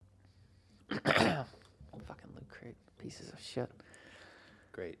Pieces of shit.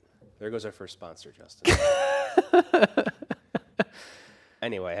 Great. There goes our first sponsor, Justin.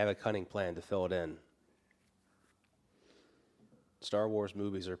 Anyway, I have a cunning plan to fill it in. Star Wars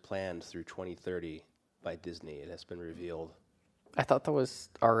movies are planned through 2030 by Disney. It has been revealed. I thought that was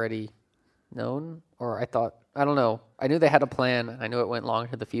already known, or I don't know. I knew they had a plan. I knew it went long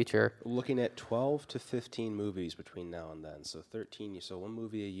into the future. Looking at 12 to 15 movies between now and then. So 13, so one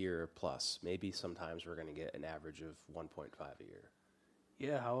movie a year plus. Maybe sometimes we're going to get an average of 1.5 a year.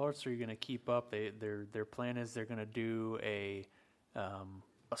 Yeah, how else are you going to keep up? Their plan is they're going to do a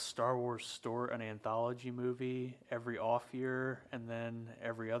Star Wars story, an anthology movie every off year, and then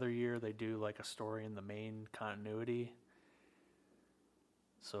every other year they do like a story in the main continuity.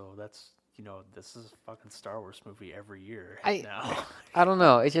 So that's, this is a fucking Star Wars movie every year now. I don't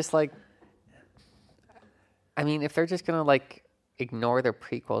know. It's just like, I mean, if they're just going to like ignore their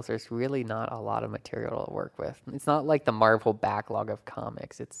prequels, there's really not a lot of material to work with. It's not like the Marvel backlog of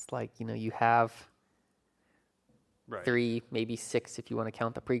comics. It's like, you have 3, maybe 6 if you want to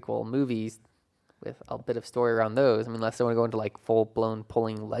count the prequel movies with a bit of story around those. I mean, unless they want to go into like full-blown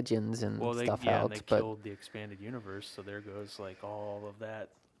pulling legends and stuff out. And they killed the expanded universe, so there goes like all of that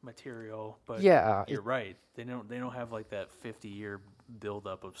material. But yeah, you're right. They don't have like that 50-year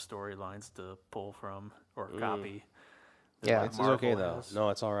buildup of storylines to pull from or copy. Yeah, it's okay though. No,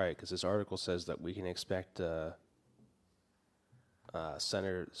 it's all right because this article says that we can expect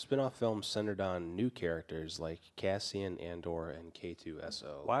spin-off films centered on new characters like Cassian Andor and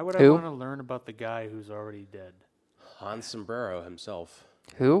K2SO. Why would I want to learn about the guy who's already dead? Han Sombrero himself.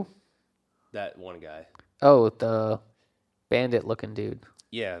 Who? That one guy. Oh, the bandit-looking dude.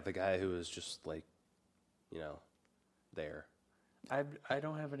 Yeah, the guy who was just like, there. I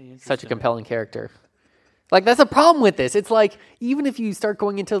don't have any interest. Such a compelling character. Like, that's a problem with this. It's like, even if you start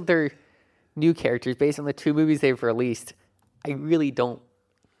going into their new characters based on the 2 movies they've released, I really don't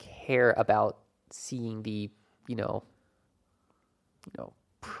care about seeing the,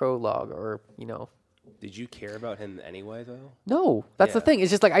 prologue or, Did you care about him anyway, though? No, that's the thing.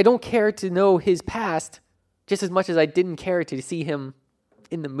 It's just like, I don't care to know his past just as much as I didn't care to see him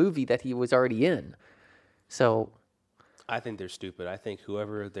in the movie that he was already in. So I think they're stupid. I think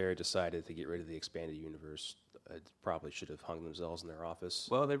whoever there decided to get rid of the expanded universe probably should have hung themselves in their office.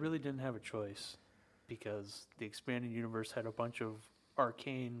 Well, they really didn't have a choice because the expanded universe had a bunch of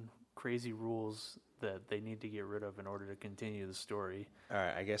arcane, crazy rules that they need to get rid of in order to continue the story. All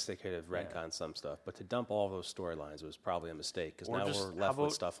right, I guess they could have retconned some stuff, but to dump all those storylines was probably a mistake because now we're left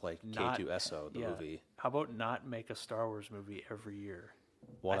with stuff like K2SO, the movie. How about not make a Star Wars movie every year?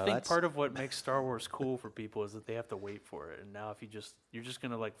 Well, I think part of what makes Star Wars cool for people is that they have to wait for it. And now if you're just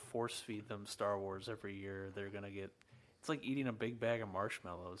going to like force feed them Star Wars every year, they're going to get, it's like eating a big bag of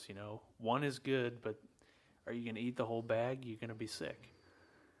marshmallows, One is good, but are you going to eat the whole bag? You're going to be sick.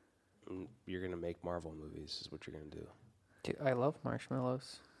 You're going to make Marvel movies is what you're going to do. dude, I love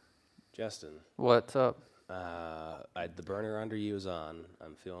marshmallows. Justin. What's up? The burner under you is on.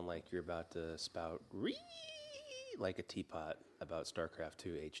 I'm feeling like you're about to spout like a teapot about StarCraft 2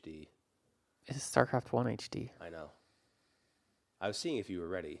 HD. It's StarCraft 1 HD. I know. I was seeing if you were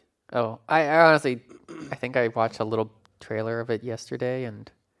ready. Oh, I honestly, I think I watched a little trailer of it yesterday,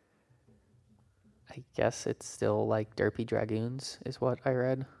 and I guess it's still like Derpy Dragoons is what I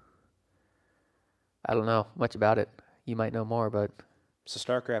read. I don't know much about it. You might know more, but... So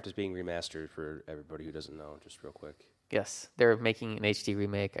StarCraft is being remastered for everybody who doesn't know, just real quick. Yes, they're making an HD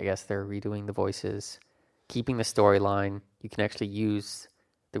remake. I guess they're redoing the voices, keeping the storyline. You can actually use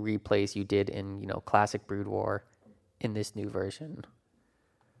the replays you did in, classic Brood War in this new version.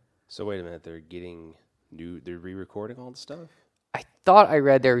 So wait a minute, they're re-recording all the stuff? I thought I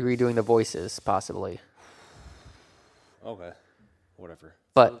read they're redoing the voices, possibly. Okay, whatever.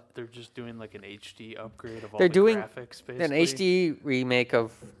 But so they're just doing like an HD upgrade of all they're the doing graphics, basically? an HD remake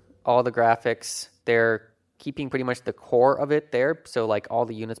of all the graphics. They're keeping pretty much the core of it there. So like all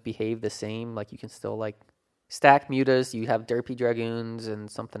the units behave the same. Like you can still like stack mutas. You have Derpy Dragoons and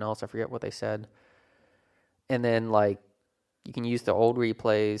something else. I forget what they said. And then like you can use the old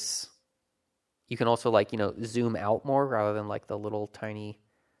replays. You can also like, zoom out more rather than like the little tiny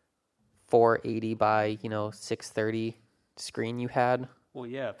 480 by, 630 screen you had. Well,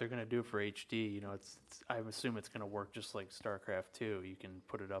 yeah, if they're going to do it for HD, I assume it's going to work just like StarCraft 2. You can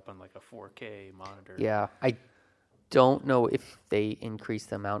put it up on like a 4K monitor. Yeah, I don't know if they increase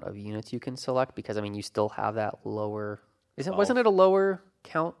the amount of units you can select because, you still have that lower... Wasn't it a lower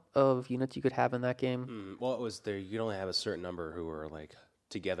count of units you could have in that game? Well, it was there. You could only have a certain number who were like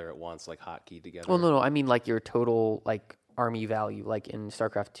together at once, like hotkey together. Well, no. I mean, like your total like army value. Like in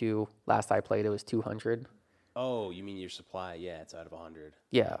StarCraft 2, last I played, it was 200. Oh, you mean your supply? Yeah, it's out of 100.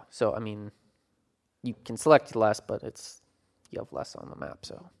 Yeah. So I mean, you can select less, but you have less on the map.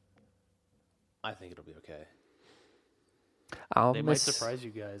 So I think it'll be okay. They might surprise you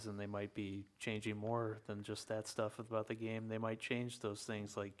guys, and they might be changing more than just that stuff about the game. They might change those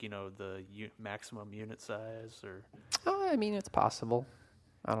things, like the maximum unit size, or I mean, it's possible.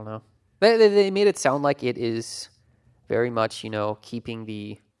 I don't know. They made it sound like it is very much keeping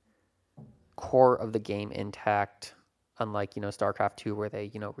the core of the game intact, unlike StarCraft 2, where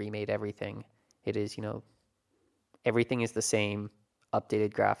they remade everything. It is everything is the same,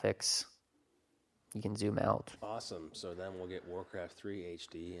 updated graphics. You can zoom out. Awesome. So then we'll get Warcraft 3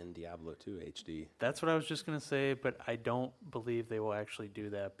 HD and Diablo 2 HD. that's what I was just gonna say. But I don't believe they will actually do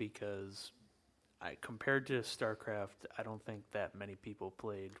that because, compared to StarCraft, I don't think that many people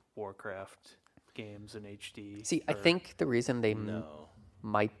played Warcraft games in HD. See, I think the reason they No.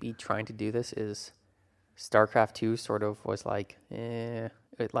 might be trying to do this is StarCraft 2 sort of was like, it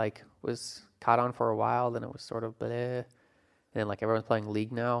was caught on for a while, then it was sort of bleh. And then everyone's playing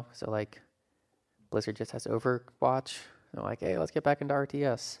League now, so Blizzard just has Overwatch. They're like, hey, let's get back into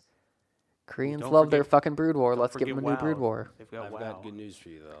RTS. Koreans Don't love their forget- fucking Brood War. don't Let's give forget them a new Brood WoW. War. They've got I've WoW. got good news for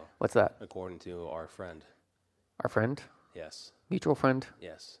you, though. What's that? According to our friend. Our friend? Yes. Mutual friend?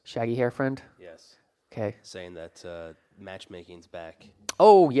 Yes. Shaggy hair friend? Yes. Okay. Saying that matchmaking's back.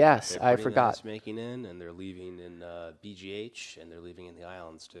 Oh, yes. They're I putting forgot. matchmaking in, and they're leaving in BGH, and they're leaving in the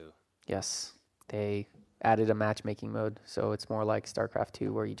islands, too. Yes. They added a matchmaking mode, so it's more like StarCraft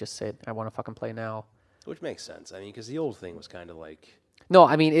 2, where you just say, I want to fucking play now. Which makes sense. I mean, because the old thing was kind of like... No,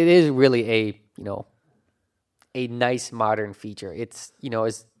 I mean, it is really a nice modern feature. It's,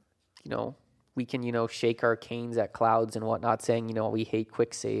 we can, shake our canes at clouds and whatnot, saying, we hate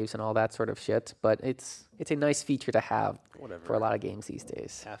quick saves and all that sort of shit. But it's a nice feature to have Whatever. for a lot of games these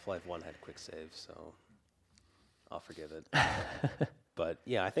days. Half-Life 1 had quick save, so I'll forgive it. But,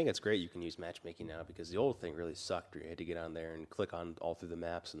 yeah, I think it's great you can use matchmaking now because the old thing really sucked where you had to get on there and click on all through the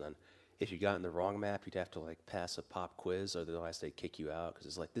maps, and then if you got in the wrong map, you'd have to, pass a pop quiz, otherwise they'd kick you out because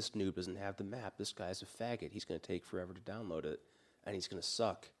it's like, this noob doesn't have the map. This guy's a faggot. He's going to take forever to download it, and he's going to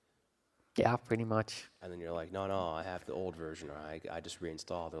suck. Yeah, pretty much. And then you're like, no, I have the old version, or I just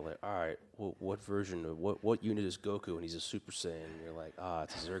reinstalled. They're like, all right, well, what version, what unit is Goku? And he's a Super Saiyan. And you're like,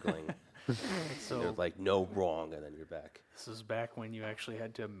 it's a Zergling. So They're like, no, wrong, and then you're back. this is back when you actually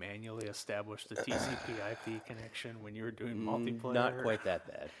had to manually establish the TCP/IP connection when you were doing multiplayer. Not quite that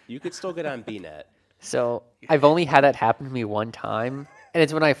bad. You could still get on BNet. So I've only had that happen to me one time, and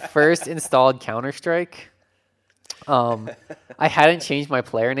it's when I first installed Counter-Strike. I hadn't changed my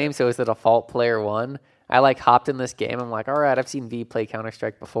player name, so it was the default player 1. I hopped in this game. I'm like, all right, I've seen V play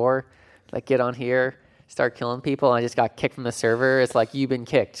Counter-Strike before. Get on here, start killing people. And I just got kicked from the server. It's like, you've been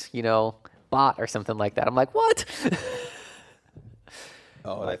kicked, bot or something like that. I'm like, what?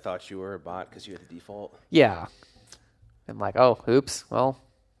 Oh, I thought you were a bot because you had the default. Yeah. I'm like, oh, oops. Well,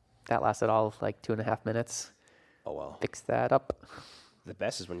 that lasted all of 2.5 minutes. Oh, well. Fix that up. The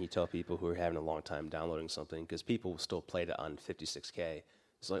best is when you tell people who are having a long time downloading something because people still played it on 56K.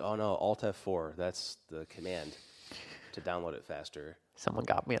 It's like, oh, no, Alt F4, that's the command to download it faster. Someone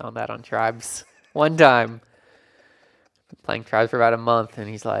got me on that on Tribes one time. Been playing Tribes for about a month, and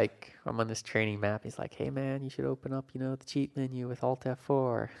he's like, I'm on this training map. He's like, hey, man, you should open up, the cheat menu with Alt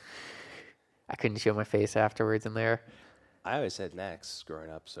F4. I couldn't show my face afterwards in there. I always had Max growing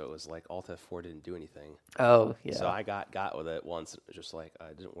up, so it was like Alt F4 didn't do anything. Oh, yeah. So I got with it once, and it was just like,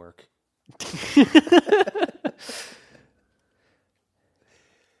 it didn't work.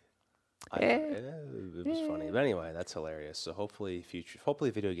 It was funny. But anyway, that's hilarious. So hopefully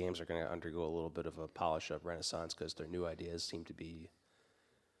video games are going to undergo a little bit of a polish-up renaissance because their new ideas seem to be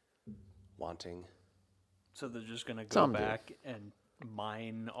wanting. So they're just gonna go Some do. back and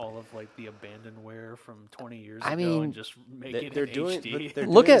mine all of the abandonware from 20 years I ago mean, and just make it They're in doing HD. but they're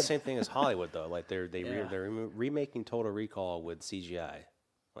Look doing at- the same thing as Hollywood though. They're Yeah. remaking Total Recall with CGI.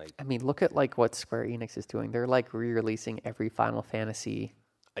 I mean, look at what Square Enix is doing. They're re-releasing every Final Fantasy,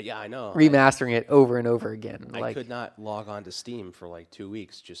 Yeah, I know. remastering it over and over again. I could not log on to Steam for 2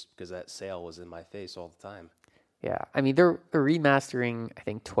 weeks just because that sale was in my face all the time. Yeah, I mean they're remastering I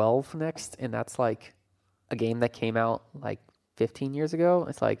think 12 next, and that's a game that came out 15 years ago.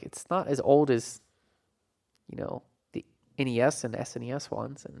 It's not as old as the NES and SNES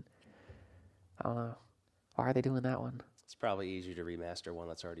ones, and I don't know why are they doing that one. It's probably easier to remaster one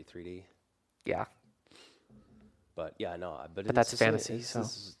that's already 3D. Yeah, But yeah, no, but that's it's the same- fantasy, it's- so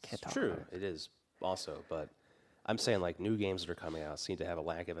it's can't talk true. about It is also, but I'm saying new games that are coming out seem to have a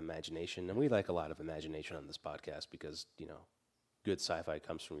lack of imagination, and we like a lot of imagination on this podcast because good sci-fi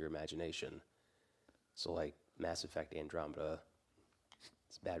comes from your imagination. So Mass Effect Andromeda.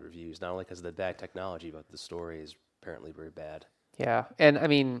 It's bad reviews, not only because of the bad technology, but the story is apparently very bad. Yeah, and I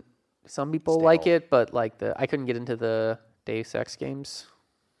mean, some people like Stale. it, but like I couldn't get into the Deus Ex games,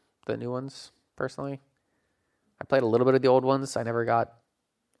 the new ones personally. I played a little bit of the old ones. I never got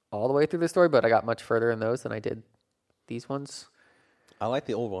all the way through the story, but I got much further in those than I did these ones. I like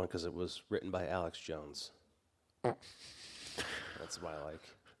the old one because it was written by Alex Jones. That's what I like.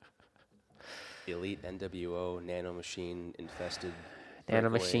 Elite NWO nanomachine infested.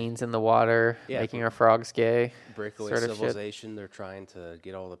 Nanomachines in the water, Yeah. making our frogs gay. Breakaway sort of shit. civilization. They're trying to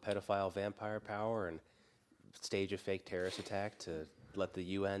get all the pedophile vampire power and stage a fake terrorist attack to let the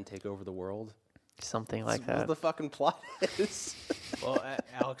UN take over the world. Something like That's what that. the fucking plot is. Well,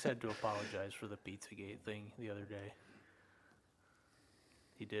 Alex had to apologize for the Pizzagate thing the other day.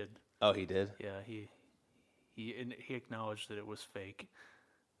 He did. Oh, he did? Yeah, he acknowledged that it was fake,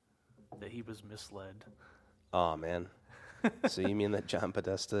 that he was misled. Oh, man. So you mean that John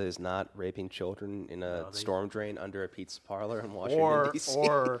Podesta is not raping children in a storm drain under a pizza parlor in Washington, D.C.?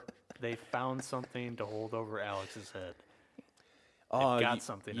 Or they found something to hold over Alex's head. Got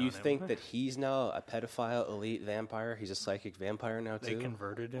something you on him. think that he's now a pedophile elite vampire? He's a psychic vampire now, too? They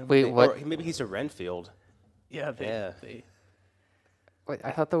converted him. Wait, what? Or maybe he's a Renfield. Yeah, Yeah. Wait,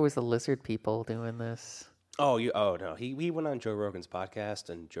 I thought there was the lizard people doing this. Oh, no. He went on Joe Rogan's podcast,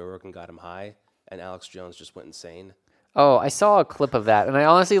 and Joe Rogan got him high, and Alex Jones just went insane. Oh, I saw a clip of that, and I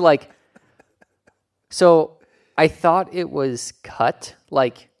honestly so I thought it was cut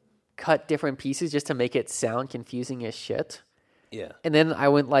different pieces just to make it sound confusing as shit. Yeah. And then I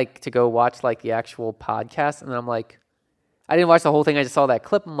went to go watch the actual podcast, and then I'm like, I didn't watch the whole thing. I just saw that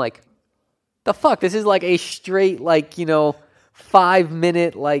clip. I'm like, the fuck? This is a straight 5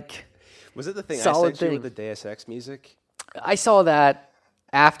 minute Was it the thing I solid sent you thing. with the Deus Ex music? I saw that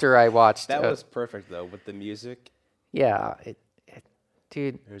after I watched. That was perfect, though, with the music. Yeah,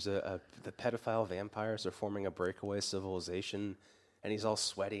 dude. There's the pedophile vampires are forming a breakaway civilization, and he's all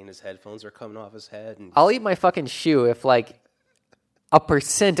sweaty, and his headphones are coming off his head. And I'll eat my fucking shoe if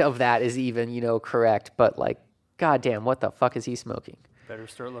 1% of that is even correct. But goddamn, what the fuck is he smoking? Better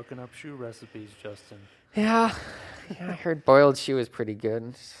start looking up shoe recipes, Justin. Yeah, I heard boiled shoe is pretty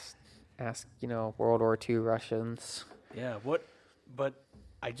good. Just ask World War II Russians. Yeah, but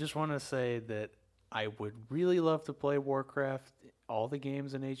I just want to say that I would really love to play Warcraft, all the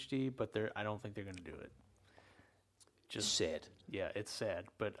games in HD, but I don't think they're going to do it. just sad. Yeah, it's sad.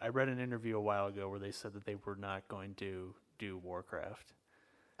 But I read an interview a while ago where they said that they were not going to do Warcraft.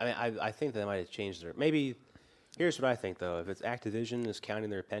 I mean, I think they might have changed their... Maybe... Here's what I think, though. If it's Activision is counting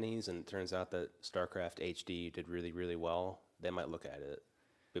their pennies and it turns out that StarCraft HD did really, really well, they might look at it.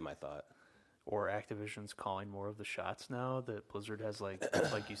 Be my thought. Or Activision's calling more of the shots now that Blizzard has, like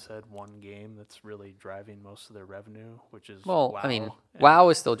you said, one game that's really driving most of their revenue, which is Well, WoW. I mean, And- WoW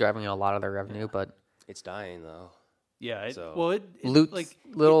is still driving a lot of their revenue, but It's dying, though. Yeah, So- it loot like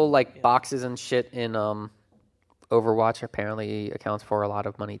little yeah. boxes and shit in Overwatch apparently accounts for a lot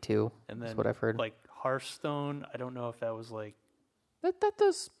of money too. and That's then what I've heard. like Hearthstone, I don't know if that was like That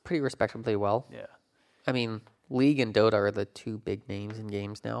does pretty respectably well. yeah. I mean, League and Dota are the two big names in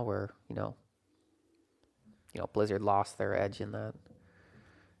games now where, Blizzard lost their edge in that.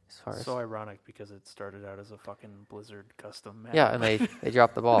 As far as So ironic because it started out as a fucking Blizzard custom map. yeah, and they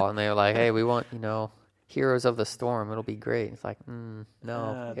dropped the ball and they were like, "Hey, we want, Heroes of the Storm. It'll be great." It's like, no,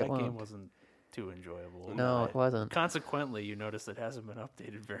 it that won't. game wasn't too enjoyable. No, it wasn't. Consequently, you notice it hasn't been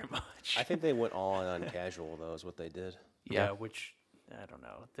updated very much. I think they went all in on casual, though, is what they did. yeah, Yeah. which I don't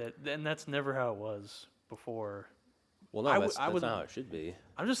know. And that's never how it was before. Well, no, I that's would- not how it should be.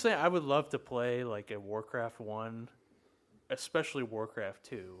 I'm just saying I would love to play like a Warcraft 1, especially Warcraft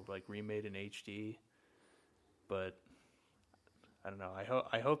 2, like remade in HD. But I don't know.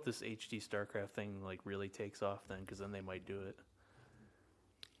 I hope this HD StarCraft thing like really takes off then, because then they might do it.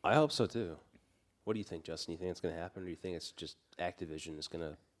 I hope so, too. What do you think, Justin? You think it's going to happen, or do you think it's just Activision is going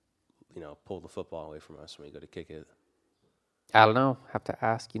to, pull the football away from us when we go to kick it? I don't know. Have to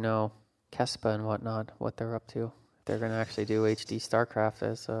ask, Kespa and whatnot, what they're up to. If they're going to actually do HD StarCraft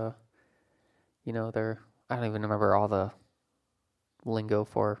as, they're, I don't even remember all the lingo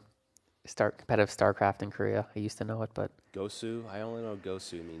for competitive StarCraft in Korea. I used to know it, but Gosu? I only know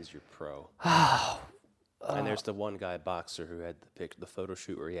Gosu means you're pro. And there's the one guy, Boxer, who had the photo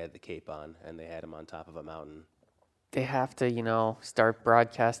shoot where he had the cape on, and they had him on top of a mountain. they have to, start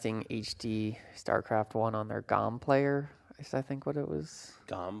broadcasting HD StarCraft 1 on their GOM player, is I think what it was.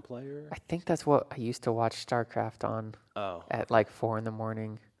 GOM player? I think that's what I used to watch StarCraft on Oh, at 4 in the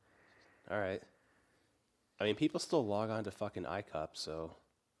morning. all right. I mean, people still log on to fucking iCup, so...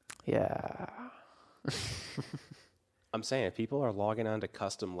 Yeah. I'm saying if people are logging on to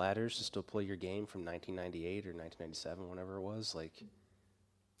custom ladders to still play your game from 1998 or 1997, whenever it was, like,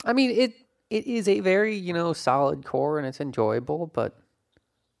 I mean, it is a very, solid core and it's enjoyable, but,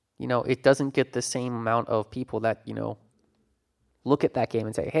 it doesn't get the same amount of people that, look at that game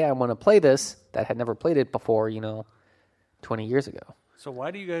and say, hey, I want to play this, that had never played it before, 20 years ago. So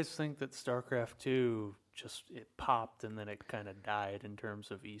why do you guys think that StarCraft 2 it popped and then it kind of died in terms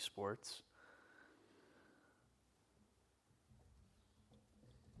of esports?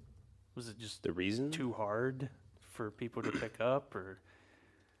 Was it just the reason? too hard for people to pick up, or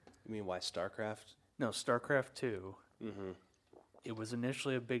You mean why StarCraft? no, StarCraft 2? Mm-hmm. It was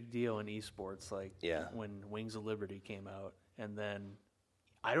initially a big deal in esports, like Yeah. when Wings of Liberty came out, and then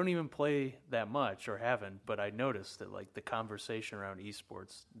I don't even play that much or haven't, but I noticed that like the conversation around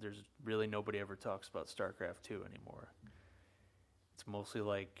esports, there's really nobody ever talks about StarCraft 2 anymore. It's mostly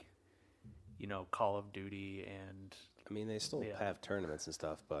like, Call of Duty and I mean, they still Yeah. have tournaments and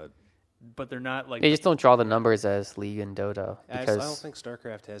stuff, but but they're not like They just don't draw the numbers as League and Dota I because don't think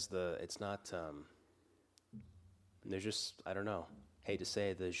StarCraft has it's not, there's just, I don't know. Hate to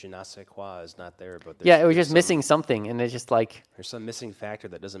say the je ne sais quoi is not there, but it was there's just missing something, and it's just like, There's some missing factor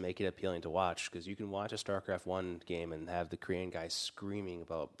that doesn't make it appealing to watch, because you can watch a StarCraft 1 game and have the Korean guy screaming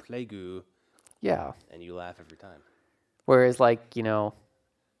about Playgoo, yeah. and you laugh every time. Whereas like,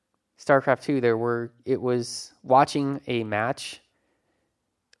 StarCraft 2, it was watching a match,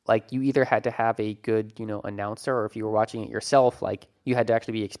 like you either had to have a good, announcer, or if you were watching it yourself, like you had to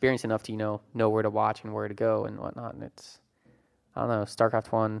actually be experienced enough to, know where to watch and where to go and whatnot. And I don't know,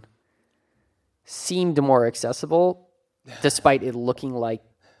 StarCraft 1 seemed more accessible despite it looking like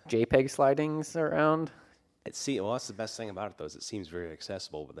JPEG slidings around. Well, that's the best thing about it, though, is it seems very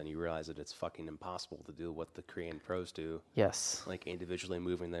accessible, but then you realize that it's fucking impossible to do what the Korean pros do. Yes. Like individually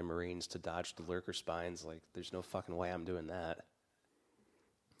moving their Marines to dodge the lurker spines. Like, there's no fucking way I'm doing that.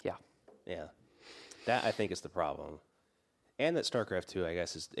 Yeah. Yeah. That, I think, is the problem. And that StarCraft 2, I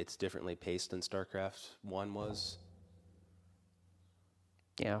guess, it's differently paced than StarCraft 1 was.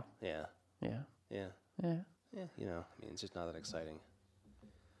 Yeah. Yeah. Yeah. Yeah. Yeah. Yeah, it's just not that exciting.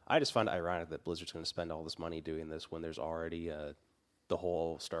 I just find it ironic that Blizzard's going to spend all this money doing this when there's already the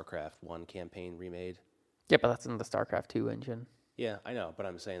whole StarCraft 1 campaign remade. Yeah, but that's in the StarCraft 2 engine. Yeah, I know, but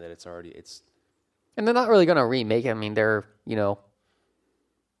I'm saying that it's And they're not really going to remake it. I mean, they're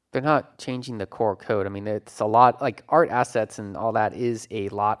not changing the core code. I mean, it's a lot, like art assets and all that is a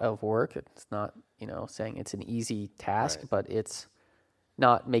lot of work. It's not, saying it's an easy task, Right. but it's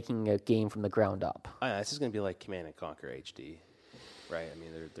not making a game from the ground up. I know, this is going to be like Command and Conquer HD, right? I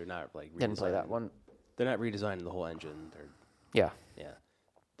mean, they're not like Didn't play that one. They're not redesigning the whole engine. Yeah.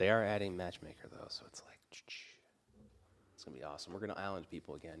 They are adding Matchmaker though, so it's like it's going to be awesome. We're going to island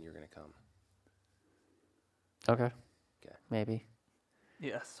people again. You're going to come. Okay. Okay. Maybe.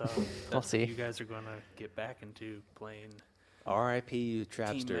 yeah. So We'll see. You guys are going to get back into playing R.I.P.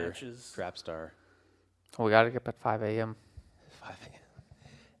 Trapster. matches. Trapstar. Well, we got to get up at 5 a.m. 5 a.m.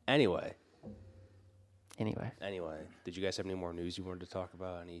 Anyway, Anyway. did you guys have any more news you wanted to talk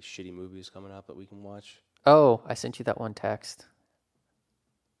about? Any shitty movies coming up that we can watch? Oh, I sent you that one text.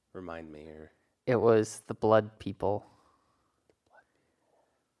 Remind me here. It was the Blood People.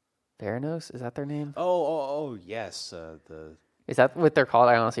 Theranos? Is that their name? Oh, yes. Is that what they're called?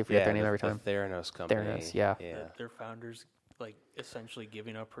 I honestly forget their name every time. The Theranos company. Theranos, yeah. Their founders like essentially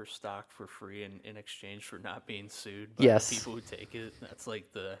giving up her stock for free in exchange for not being sued by Yes. the people who take it. That's like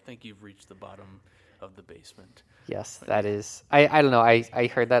I think you've reached the bottom of the basement. Yes, that is. I don't know. I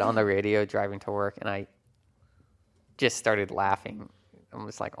heard that on the radio driving to work, and I just started laughing. I'm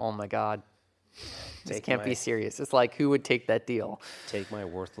just like, oh my God. This can't be serious. It's like, who would take that deal? Take my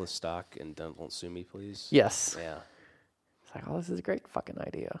worthless stock and don't sue me, please. Yes. Yeah. It's like, oh, this is a great fucking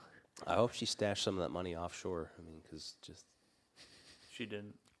idea. I hope she stashed some of that money offshore. I mean, because She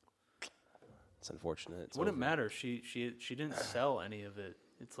didn't. it's unfortunate. It's Wouldn't over. matter. She didn't sell any of it.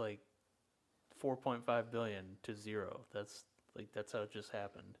 It's like 4.5 billion to zero. That's how it just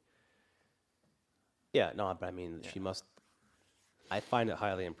happened. Yeah, no, but I mean, she must. I find it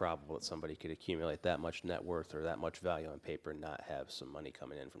highly improbable that somebody could accumulate that much net worth or that much value on paper and not have some money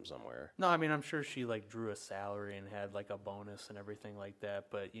coming in from somewhere. No, I mean I'm sure she like drew a salary and had like a bonus and everything like that,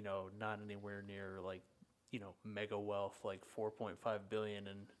 but not anywhere near like mega wealth like 4.5 billion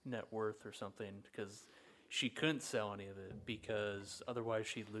in net worth or something, because she couldn't sell any of it because otherwise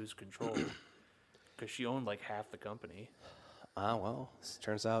she'd lose control because she owned like half the company. Well, it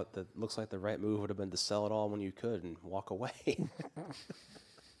turns out that looks like the right move would have been to sell it all when you could and walk away.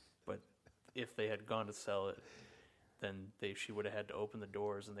 But if they had gone to sell it, then she would have had to open the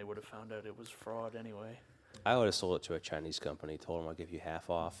doors, and they would have found out it was fraud anyway. I would have sold it to a Chinese company, told them I'll give you half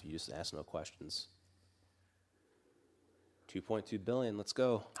off. You just ask no questions. $2.2 billion, let's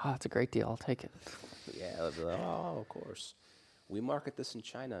go. Oh, that's a great deal. I'll take it. Yeah, they'll be like, oh, of course. We market this in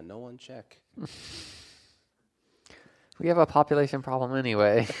China. No one check. We have a population problem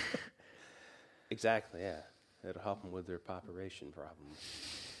anyway. Exactly, yeah. It'll help them with their population problem.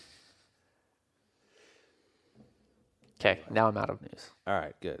 Okay, now I'm out of news. All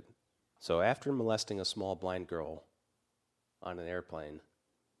right, good. So after molesting a small blind girl on an airplane,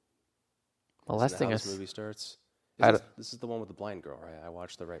 Molesting isn't that how us. this movie starts? I This is the one with the blind girl, right? I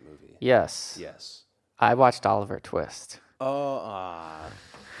watched the right movie. Yes. Yes. I watched Oliver Twist. Oh,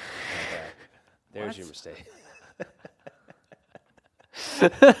 okay. There's What? your mistake.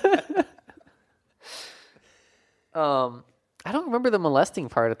 I don't remember the molesting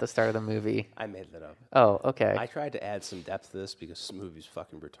part at the start of the movie. I made that up. Oh, okay. I tried to add some depth to this because this movie's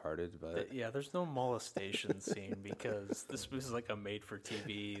fucking retarded, but Yeah, there's no molestation scene because this is like a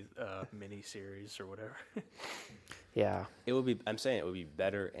made-for-TV miniseries or whatever. Yeah. it would be. I'm saying it would be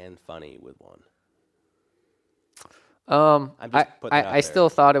better and funny with one. I'm just putting it out I there. still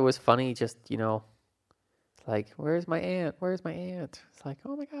thought it was funny. Just like, where's my aunt? Where's my aunt? It's like,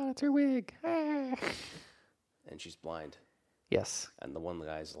 oh my god, it's her wig. Ah. And she's blind. Yes. And the one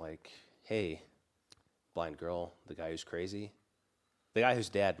guy's like, hey, blind girl, the guy who's crazy, the guy whose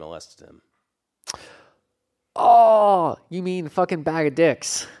dad molested him. Oh, you mean fucking bag of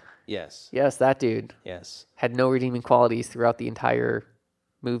dicks? Yes. Yes, that dude Yes. had no redeeming qualities throughout the entire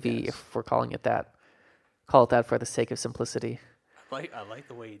movie. Yes. If we're calling it that, call it that for the sake of simplicity. I like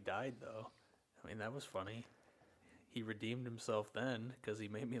the way he died, though. I mean, that was funny. He redeemed himself then because he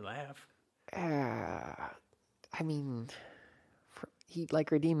made me laugh. I mean, he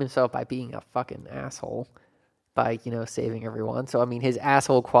redeemed himself by being a fucking asshole, by saving everyone. So I mean, his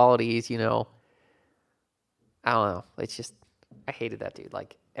asshole qualities, I don't know. It's just I hated that dude.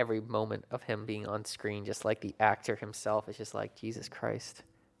 Like every moment of him being on screen, just like the actor himself, is just like Jesus Christ,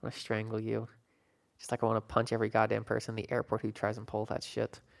 I want to strangle you. Just like I want to punch every goddamn person in the airport who tries and pull that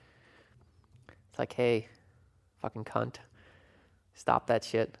shit. It's like, hey, fucking cunt, stop that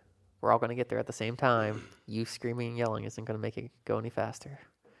shit. We're all going to get there at the same time. You screaming and yelling isn't going to make it go any faster.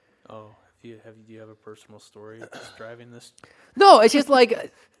 Oh, do you have a personal story of just driving this? No, it's just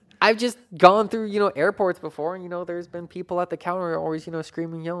like I've just gone through, airports before, and there's been people at the counter always,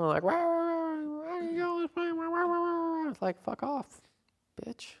 screaming and yelling like, it's like, fuck off,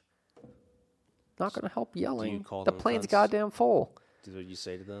 bitch. Not going to help yelling. call The them plane's cunts? goddamn full. What you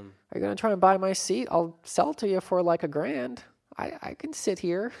say to them? Are you going to try and buy my seat? I'll sell it to you for like $1,000. I can sit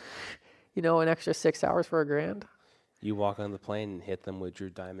here, an extra 6 hours for $1,000. You walk on the plane and hit them with your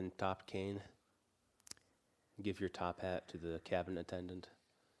diamond top cane. Give your top hat to the cabin attendant.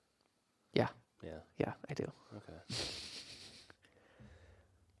 Yeah, Yeah. I do. Okay.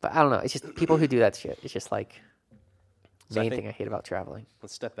 But I don't know. It's just people who do that shit. It's just like So I main think- thing I hate about traveling.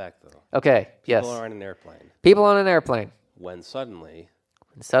 Let's step back though. Okay, yes. People are on an airplane People on an airplane. when suddenly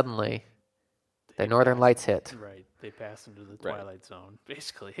And suddenly, the northern lights hit. Right. They pass into the Right. Twilight Zone,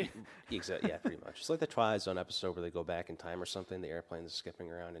 basically. yeah, pretty much. It's like the Twilight Zone episode where they go back in time or something. The airplane's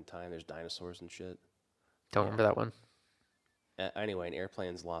skipping around in time. There's dinosaurs and shit. Don't remember that one. Anyway, an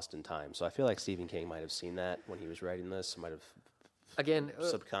airplane's lost in time. So I feel like Stephen King might have seen that when he was writing this. Might have Again,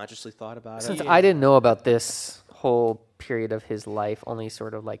 subconsciously thought about since it. I didn't know about this whole period of his life, only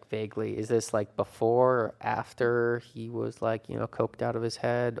sort of like vaguely, is this like before or after he was like, coked out of his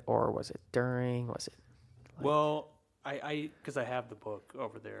head, or was it during? Was it? Well, because I have the book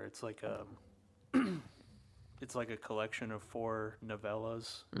over there. It's like it's like a collection of 4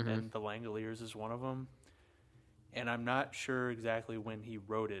 novellas, and The Langoliers is one of them. And I'm not sure exactly when he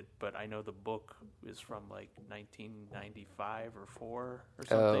wrote it, but I know the book is from like 1995 or 4 or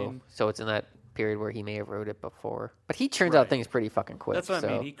something. Oh, so it's in that period where he may have wrote it before. But he churns out Right. things pretty fucking quick. That's what so.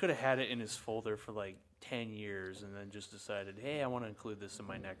 I mean. He could have had it in his folder for like 10 years and then just decided, hey, I want to include this in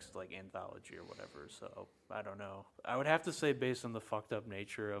my next like anthology or whatever. So I don't know. I would have to say, based on the fucked up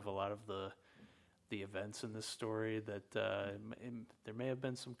nature of a lot of the events in this story, that there may have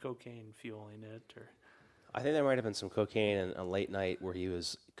been some cocaine fueling it. Or I think there might have been some cocaine and a late night where he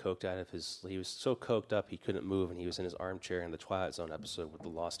was coked out of his. He was so coked up he couldn't move, and he was in his armchair in the Twilight Zone episode where the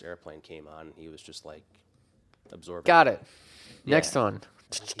Lost Airplane came on, and he was just like absorbing. Got it. Yeah. Next one.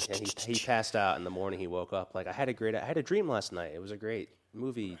 And he passed out in the morning. He woke up like I had a dream last night. It was a great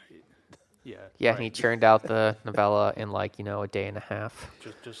movie. Yeah. Yeah, right. and he churned out the novella in like, a day and a half.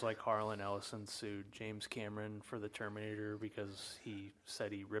 Just like Harlan Ellison sued James Cameron for the Terminator because he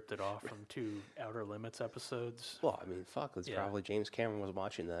said he ripped it off from 2 Outer Limits episodes. Well, I mean, fuck. It's Yeah. probably James Cameron was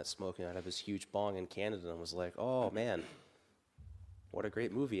watching that, smoking out of his huge bong in Canada, and was like, "Oh man, what a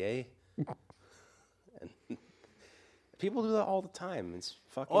great movie, eh?" And people do that all the time. It's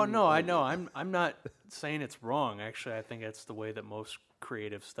fucking. Oh no, I know. I'm not saying it's wrong. Actually, I think that's the way that most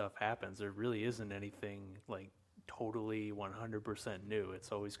creative stuff happens. There really isn't anything like totally 100% new.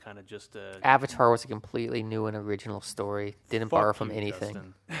 It's always kind of just a Avatar was a completely new and original story. Didn't fuck borrow from you, anything.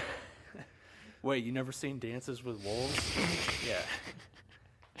 Justin. Wait, you never seen Dances with Wolves? Yeah.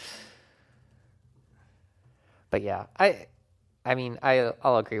 But yeah,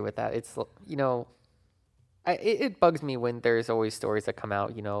 I'll agree with that. It's it bugs me when there's always stories that come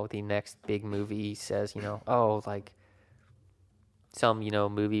out. The next big movie says, oh, like some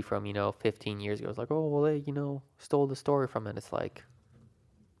movie from 15 years ago. It's like, oh well, they stole the story from it. It's like,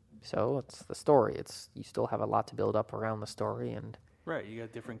 so it's the story. You still have a lot to build up around the story, and Right, you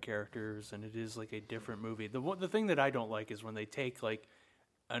got different characters, and it is like a different movie. The thing that I don't like is when they take like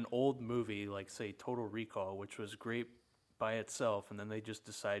an old movie, like say Total Recall, which was great by itself, and then they just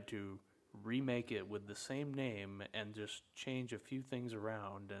decide to remake it with the same name and just change a few things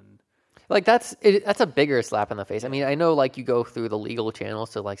around. And like that's a bigger slap in the face. I mean, I know like you go through the legal channels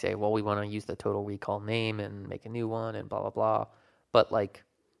to like say, well, we want to use the Total Recall name and make a new one and blah blah blah. But like,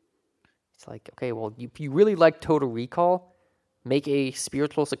 it's like, okay, well, if you really like Total Recall, make a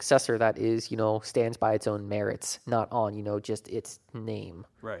spiritual successor that is stands by its own merits, not on just its name.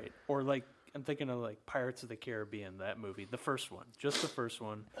 right, or like I'm thinking of like Pirates of the Caribbean, that movie, the first one, just the first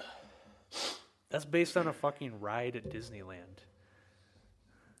one. That's based on a fucking ride at Disneyland.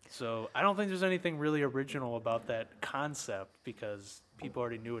 So I don't think there's anything really original about that concept because people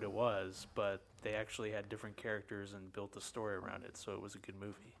already knew what it was, but they actually had different characters and built a story around it, so it was a good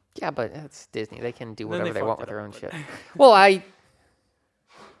movie. Yeah, but it's Disney. They can do And then whatever they they want fucked with it their up, own but- shit. Well, I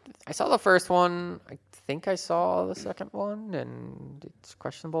saw the first one. I think I saw the second one, and it's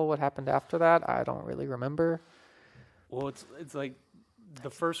questionable what happened after that. I don't really remember. Well, it's like the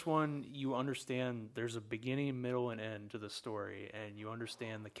first one, you understand there's a beginning, middle, and end to the story, and you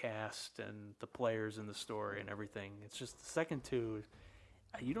understand the cast and the players in the story and everything. It's just the second two,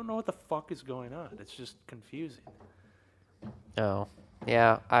 you don't know what the fuck is going on. It's just confusing. Oh,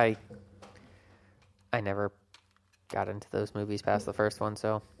 yeah, I never got into those movies past the first one,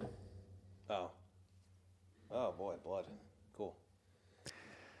 so Oh boy, blood. Cool.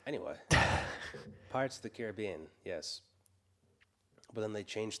 Anyway, Pirates of the Caribbean, yes. But then they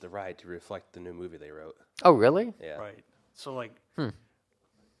changed the ride to reflect the new movie they wrote. oh really? Yeah. Right. So, like,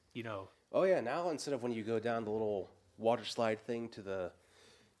 you know, Oh yeah. Now instead of when you go down the little water slide thing to the,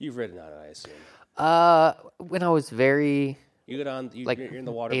 you've ridden on it, I assume. When I was very You go down. Like You're in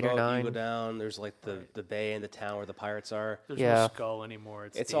the water 8 or boat. You 9. go down. There's like the bay and the town where the pirates are. there's Yeah. no skull anymore.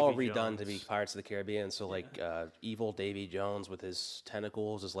 It's Davy all redone to be Jones. Pirates of the Caribbean. So like evil Davy Jones with his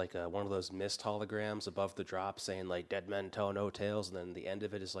tentacles is like one of those mist holograms above the drop saying like "Dead men tell no tales," and then the end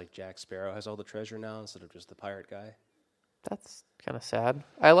of it is like Jack Sparrow has all the treasure now instead of just the pirate guy. That's kind of sad.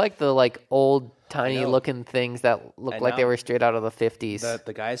 I like the like old tiny know. looking things that look And like they now- were straight out of the 50s.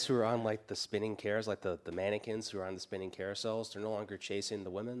 The guys who are on like the spinning carousels, like the mannequins who are on the spinning carousels, they're no longer chasing the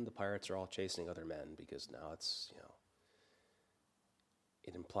women. The pirates are all chasing other men because now it's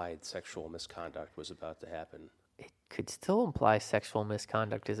it implied sexual misconduct was about to happen. It could still imply sexual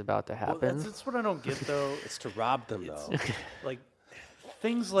misconduct is about to Well, happen. that's what I don't get, though. It's to rob them though. Like,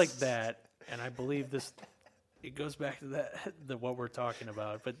 things like that, and I believe this, it goes back to what we're talking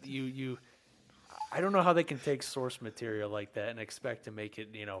about, but I don't know how they can take source material like that and expect to make it,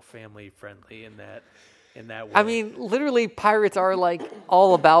 family friendly in that way. I mean, literally, pirates are like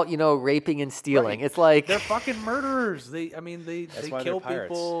all about raping and stealing. Right. It's like they're fucking murderers. They That's why kill they're pirates.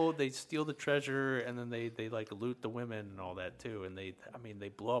 people, they steal the treasure, and then they like loot the women and all that too. And they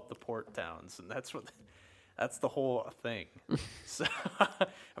blow up the port towns, and that's the whole thing. So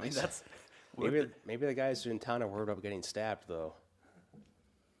I mean, that's Maybe the guys in town are worried about getting stabbed though.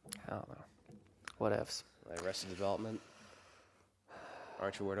 I don't know. What ifs? Like Arrested Development.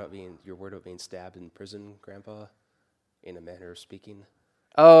 Aren't you worried about being stabbed in prison, Grandpa? In a manner of speaking.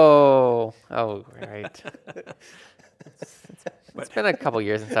 Oh, right. It's been a couple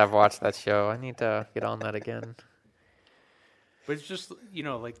years since I've watched that show. I need to get on that again. But it's just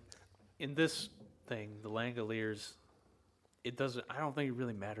like in this thing, the Langoliers. It doesn't. I don't think it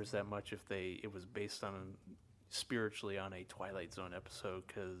really matters that much if it was based on spiritually on a Twilight Zone episode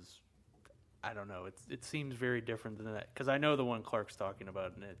because I don't know. It seems very different than that because I know the one Clark's talking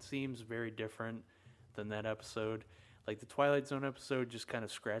about, and it seems very different than that episode. Like the Twilight Zone episode just kind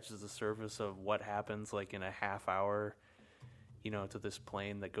of scratches the surface of what happens like in a half hour, to this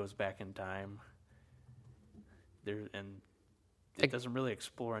plane that goes back in time. It doesn't really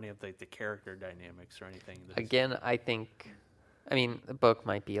explore any of the character dynamics or anything. Again, I think, the book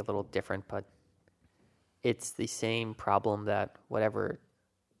might be a little different, but it's the same problem that whatever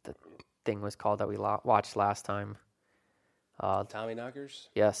the thing was called that we watched last time. Tommy Knockers?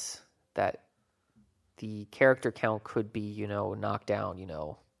 Yes, that the character count could be, knocked down,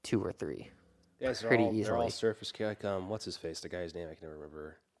 2 or 3. Yeah, pretty easily. They're all surface. Like, what's his face? The guy's name I can never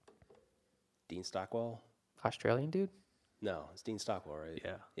remember. Dean Stockwell? Australian dude? No, it's Dean Stockwell, right?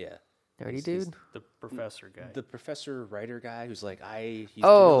 Yeah. Yeah. Nerdy dude? The professor guy. The professor writer guy who's like, he's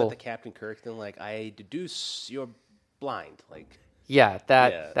Oh. doing like the Captain Kirk thing, like, I deduce you're blind. Like, Yeah,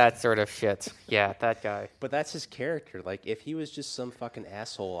 that sort of shit. Yeah, that guy. but that's his character. Like, if he was just some fucking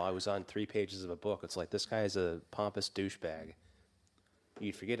asshole, I was on 3 pages of a book, it's like, this guy is a pompous douchebag.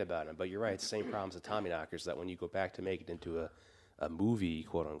 You'd forget about him. But you're right, it's the same problems with Tommy Knockers, that when you go back to make it into a movie,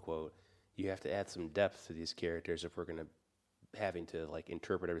 quote unquote, you have to add some depth to these characters if we're going to having to like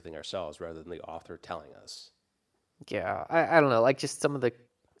interpret everything ourselves rather than the author telling us. Yeah, I don't know. Like just some of the,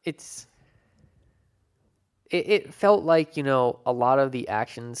 it felt like, a lot of the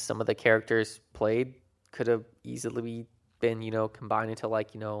actions some of the characters played could have easily been, combined into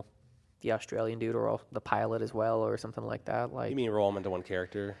like, the Australian dude or the pilot as well or something like that. Like, You mean roll them into one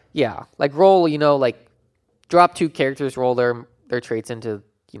character? yeah, like roll, like drop 2 characters, roll their traits into,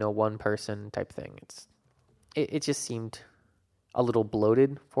 one person type thing. It just seemed a little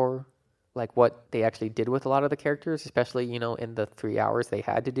bloated for like what they actually did with a lot of the characters, especially, in the 3 hours they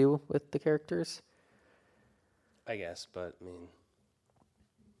had to do with the characters. I guess, but I mean,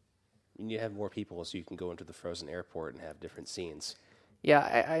 you need to have more people so you can go into the frozen airport and have different scenes.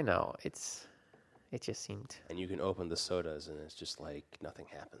 Yeah, I know. It just seemed And you can open the sodas and it's just like nothing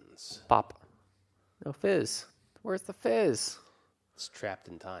happens. pop. No fizz. Where's the fizz? It's trapped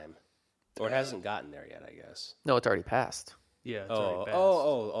in time. Or it hasn't gotten there yet, I guess. No, it's already passed. yeah, it's Oh,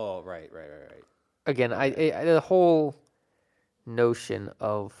 already passed. right. Again, I the whole notion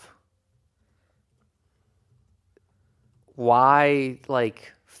of why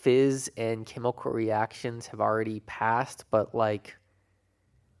like fizz and chemical reactions have already passed, but like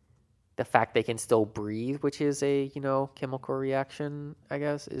the fact they can still breathe, which is a, chemical reaction, I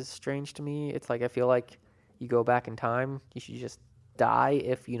guess, is strange to me. It's like I feel like you go back in time, you should just die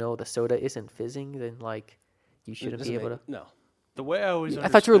if, the soda isn't fizzing, then like you shouldn't be able to. No. The way I always I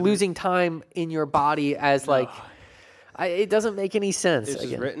thought you were understood it- losing time in your body as like it doesn't make any sense. This is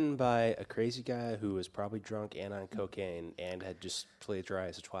again. written by a crazy guy who was probably drunk and on cocaine and had just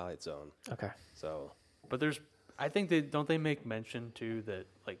plagiarized the Twilight Zone. Okay. So, But I think they make mention too that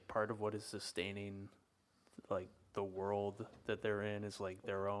like part of what is sustaining like the world that they're in is like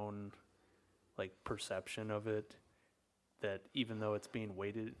their own like perception of it. That even though it's being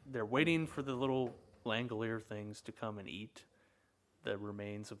waited, they're waiting for the little Langolier things to come and eat the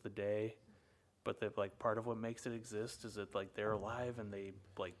remains of the day. But that like part of what makes it exist is that like they're alive and they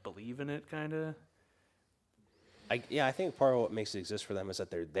like believe in it, kind of. I think part of what makes it exist for them is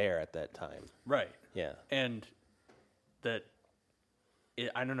that they're there at that time. Right. Yeah. And that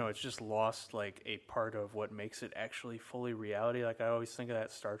I don't know, it's just lost like a part of what makes it actually fully reality. Like I always think of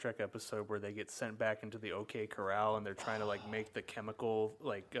that Star Trek episode where they get sent back into the OK Corral and they're trying to like make the chemical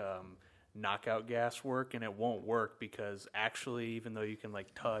like knockout gas work, and it won't work because actually even though you can like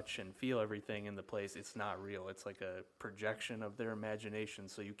touch and feel everything in the place, it's not real. It's like a projection of their imagination,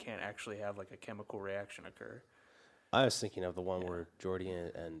 so you can't actually have like a chemical reaction occur. I was thinking of the one where Geordi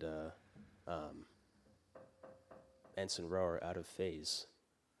and Ensign Rowe are out of phase.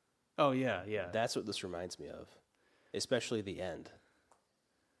 Oh yeah. That's what this reminds me of, especially the end.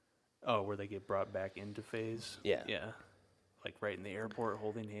 Oh, where they get brought back into phase? Yeah. Yeah. Like right in the airport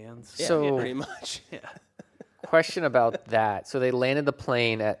holding hands? Yeah, So- pretty much. Yeah. Question about that. So they landed the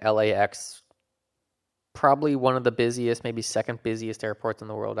plane at LAX, probably one of the busiest, maybe second busiest airports in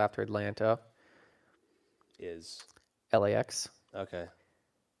the world after Atlanta. Is LAX. okay.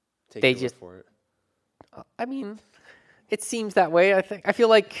 Take They your word just- for it. I mean, it seems that way. I feel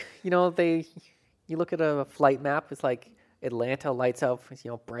like, you look at a flight map, it's like Atlanta lights up,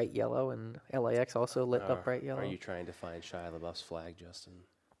 bright yellow, and LAX also lit up bright yellow. Are you trying to find Shia LaBeouf's flag, Justin?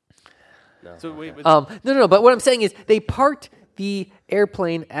 No. So okay. wait, but No. But what I'm saying is they parked the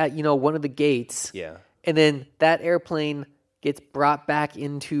airplane at, one of the gates. Yeah. And then that airplane gets brought back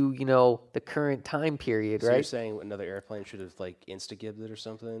into, the current time period, So you're right? saying another airplane should have like insta-gibbed it or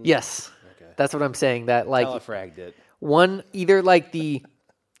something? Yes. Okay. That's what I'm saying. That like Telefragged it. one, either like the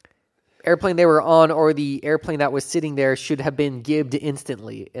airplane they were on or the airplane that was sitting there should have been gibbed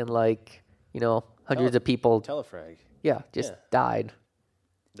instantly, and like, hundreds of people, Telefrag. just Yeah. died.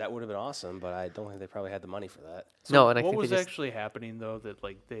 That would have been awesome, but I don't think they probably had the money for that. No, and I what think was they just, actually happening though, that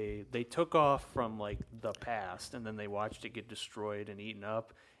like they took off from like the past and then they watched it get destroyed and eaten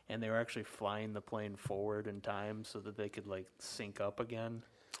up, and they were actually flying the plane forward in time so that they could like sync up again.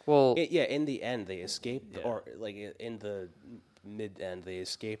 well, In the end, they escaped, Yeah. or like in the mid-end, they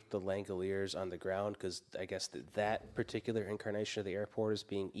escaped the Langoliers on the ground because I guess that particular incarnation of the airport is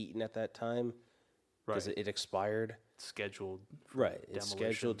being eaten at that time because Right. it expired. Scheduled. Right. It's Demolition.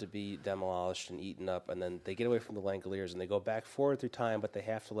 scheduled to be demolished and eaten up, and then they get away from the Langoliers and they go back forward through time, but they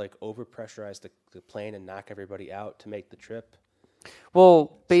have to like overpressurize the plane and knock everybody out to make the trip.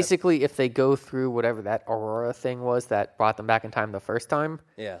 basically, if they go through whatever that Aurora thing was that brought them back in time the first time,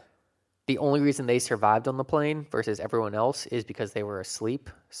 Yeah. the only reason they survived on the plane versus everyone else is because they were asleep.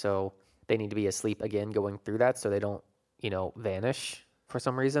 So they need to be asleep again going through that so they don't, vanish for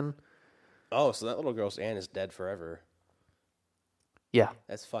some reason. Oh, so that little girl's Anne is dead forever. Yeah.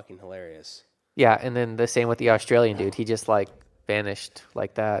 That's fucking hilarious. Yeah. And then the same with the Australian dude. He just like vanished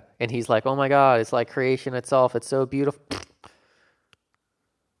like that. And he's like, oh my God, it's like creation itself. It's so beautiful.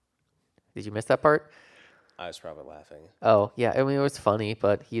 Did you miss that part? I was probably laughing. Oh, yeah. I mean, it was funny,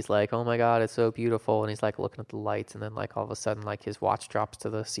 but he's like, oh my God, it's so beautiful. And he's like looking at the lights. And then like all of a sudden, like his watch drops to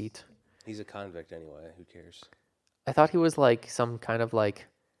the seat. He's a convict anyway. Who cares? I thought he was like some kind of like,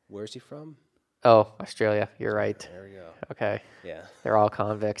 Where's he from? oh, Australia. You're right. There we go. Okay. Yeah. They're all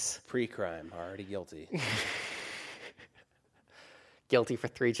convicts. Pre-crime, already guilty. Guilty for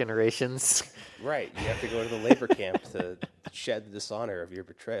 3 generations. Right. You have to go to the labor camp to shed the dishonor of your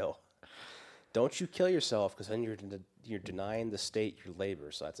betrayal. Don't you kill yourself, because then you're denying the state your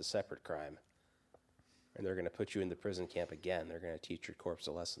labor, so that's a separate crime. And they're going to put you in the prison camp again. They're going to teach your corpse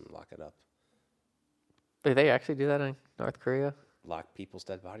a lesson and lock it up. Did they actually do that in North Korea? Lock people's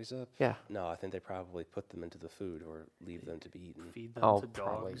dead bodies up? Yeah. No, I think they probably put them into the food or leave them to be eaten, Feed them Oh, to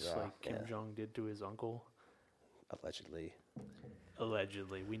probably, dogs yeah. like Kim Yeah. Jong did to his uncle. allegedly.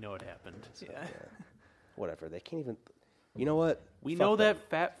 Allegedly, we know it happened. So, yeah. Whatever. They can't even... You know what? We Fuck know them. that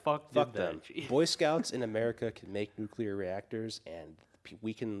fat fuck did Fuck that. them. Gee. Boy Scouts in America can make nuclear reactors, and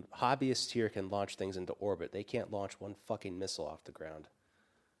we can... Hobbyists here can launch things into orbit. They can't launch one fucking missile off the ground.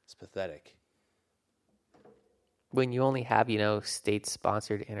 It's pathetic. When you only have,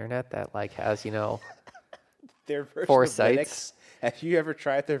 state-sponsored internet that, like, has, Their version 4 of sites? Linux. Have you ever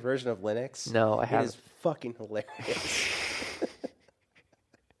tried their version of Linux? No, I It haven't. is fucking hilarious.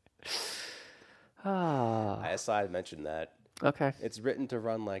 I saw I mentioned that. Okay. It's written to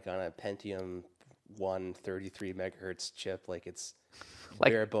run like on a Pentium 1 33 megahertz chip. Like it's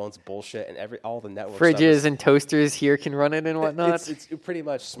Like- bare bones bullshit, and all the network Fridges stuff and toasters here can run it and whatnot. It's pretty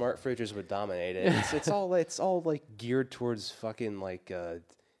much smart fridges would dominate it. It's all like geared towards fucking like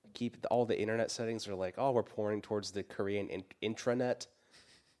keep all the internet settings are like, oh, we're pointing towards the Korean intranet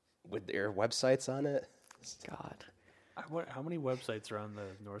with their websites on it. God. How many websites are on the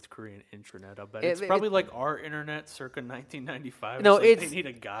North Korean intranet? I bet It- it's probably like our internet circa 1995. No, It's like it's- they need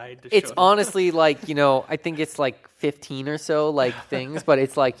a guide to It's show them. honestly like, I think it's like 15 or so like things, but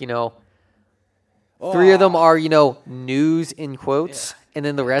it's like, 3 of them are, news in quotes, and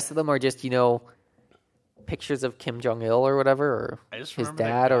then the rest of them are just, pictures of Kim Jong Il or whatever, or I just his remember that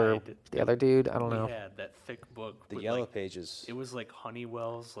dad or guide the other dude. I don't we know. had that thick book. The with, yellow like, pages. It was like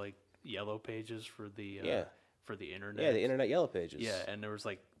Honeywell's like yellow pages for the Yeah. for the internet. Yeah, the internet yellow pages. Yeah, and there was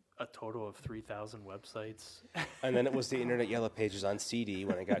like a total of 3,000 websites. And then it was the internet yellow pages on CD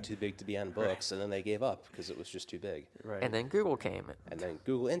when it got too big to be on books, and then they gave up because it was just too big. Right. And then Google came. And then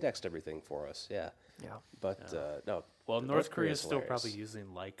Google indexed everything for us. Yeah. Yeah. But no. Well, North Korea is Korea's still hilarious. probably using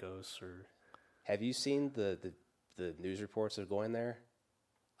Lycos or Have you seen the news reports of going there?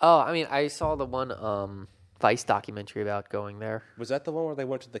 Oh, I mean, I saw the one Vice documentary about going there. Was that the one where they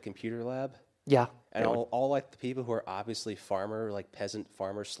went to the computer lab? Yeah. And all like the people who are obviously peasant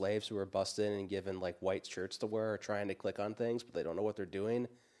farmer slaves who are busted and given like white shirts to wear are trying to click on things, but they don't know what they're doing.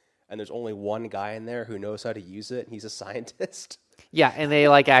 And there's only one guy in there who knows how to use it, and he's a scientist. Yeah, and they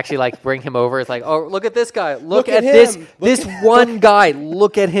like actually like bring him over. It's like, oh, look at this guy. Look at at this him. this one guy.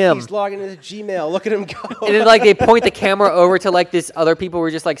 Look at him. He's logging into Gmail. Look at him go. And then like they point the camera over to like this other people who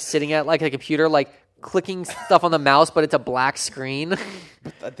are just like sitting at like a computer, like clicking stuff on the mouse, but it's a black screen.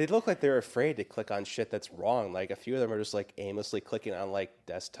 They look like they're afraid to click on shit that's wrong. Like a few of them are just like aimlessly clicking on like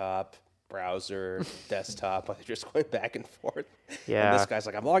desktop, browser, desktop, like just going back and forth. Yeah. And this guy's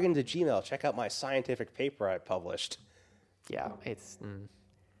like, I'm logging into Gmail. Check out my scientific paper I published. Yeah, it's.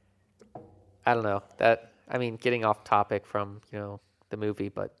 I don't know that. I mean, getting off topic from the movie,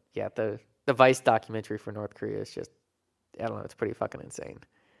 but yeah, the Vice documentary for North Korea is just. I don't know. It's pretty fucking insane.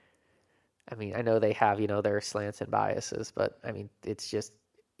 I mean, I know they have their slants and biases, but I mean, it's just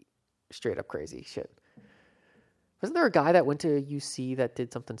straight up crazy shit. Wasn't there a guy that went to UC that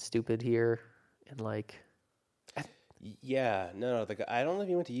did something stupid here and like? Yeah, no, the guy, I don't know if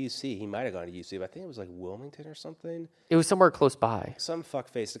he went to UC. He might have gone to UC, but I think it was like Wilmington or something. It was somewhere close by. Some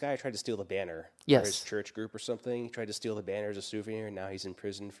fuckface. The guy tried to steal the banner Yes. for his church group or something. He tried to steal the banner as a souvenir, and now he's in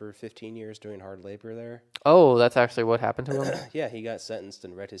prison for 15 years doing hard labor there. Oh, that's actually what happened to him? Yeah, he got sentenced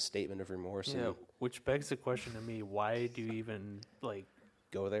and read his statement of remorse Yeah, and which begs the question to me: why do you even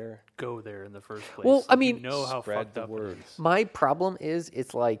go there. go there in the first place? Well, I Like, mean, you know how spread fucked the up word. it is. My problem is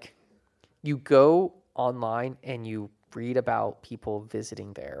it's like you go online and you read about people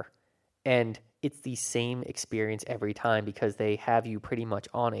visiting there, and it's the same experience every time because they have you pretty much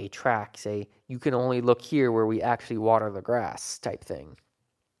on a track, say, you can only look here where we actually water the grass type thing.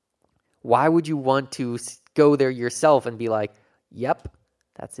 Why would you want to go there yourself and be like, yep,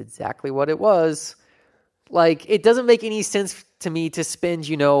 that's exactly what it was? Like, it doesn't make any sense to me to spend,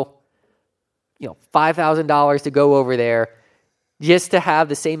 $5,000 to go over there just to have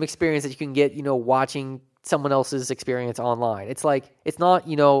the same experience that you can get, watching someone else's experience online. It's like, it's not,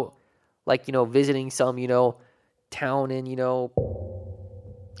 visiting some, town in,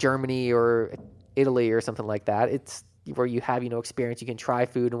 Germany or Italy or something like that. It's where you have, experience. You can try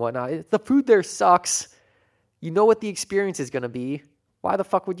food and whatnot. The food there sucks. You know what the experience is going to be. Why the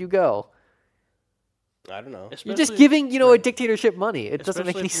fuck would you go? I don't know. You're just Especially- giving, a dictatorship money. It doesn't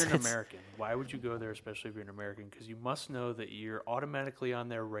make Especially any if you're sense. an American. Why would you go there, especially if you're an American? Because you must know that you're automatically on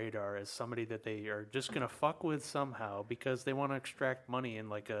their radar as somebody that they are just going to fuck with somehow because they want to extract money in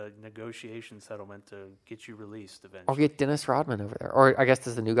like a negotiation settlement to get you released Or eventually. get Dennis Rodman over there. Or I guess,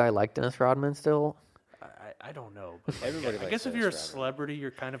 does the new guy like Dennis Rodman still? I don't know. But Everybody I likes guess if Dennis you're a Rodman. celebrity, you're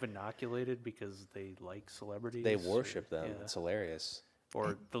kind of inoculated because they like celebrities. They worship them. Yeah. It's hilarious.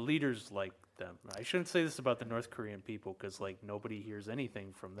 Or the leaders like them. I shouldn't say this about the North Korean people because like nobody hears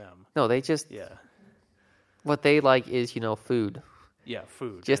anything from them. No, they just, Yeah. what they like is, food. Yeah,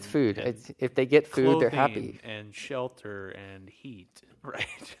 food. Just and- food. and If they get food, they're clothing happy. and shelter and heat,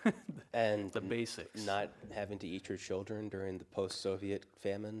 right? And The basics. not having to eat your children during the post-Soviet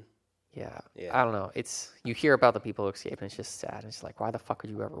famine. Yeah. Yeah. I don't know. You hear about the people who escape, and it's just sad. It's like, why the fuck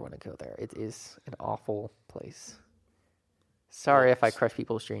would you ever want to go there? It is an awful place. Sorry if I crush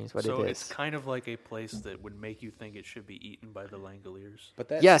people's dreams, but So it it's is. kind of like a place that would make you think it should be eaten by the Langoliers. But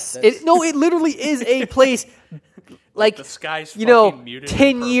that's, Yes. that's, It literally is a place like, The sky's fucking muted in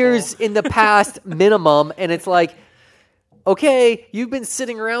 10 purple. years in the past minimum, and it's like, okay, you've been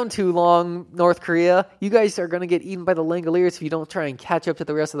sitting around too long, North Korea. You guys are going to get eaten by the Langoliers if you don't try and catch up to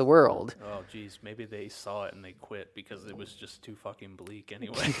the rest of the world. Oh, geez, maybe they saw it and they quit because it was just too fucking bleak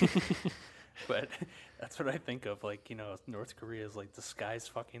anyway. But that's what I think of, like, North Korea is like the sky's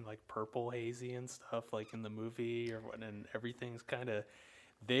fucking like purple hazy and stuff, like in the movie, and everything's kind of.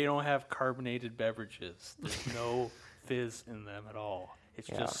 They don't have carbonated beverages. There's no fizz in them at all. It's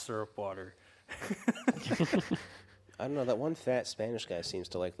Yeah. just syrup water. I don't know. That one fat Spanish guy seems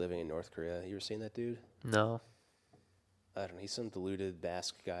to like living in North Korea. You ever seen that dude? No. I don't know. He's some deluded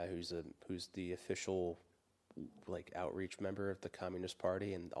Basque guy who's the official like outreach member of the Communist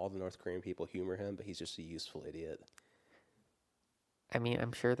Party, and all the North Korean people humor him, but he's just a useful idiot. I mean,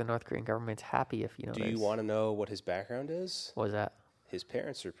 I'm sure the North Korean government's happy if, Do you want to know what his background is? What was that? His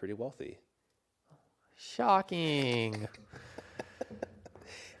parents are pretty wealthy. Shocking.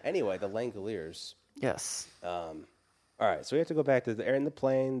 Anyway, the Langoliers. Yes. All right, so we have to go back to they're in the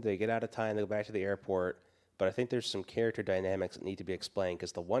plane. They get out of time. They go back to the airport. But I think there's some character dynamics that need to be explained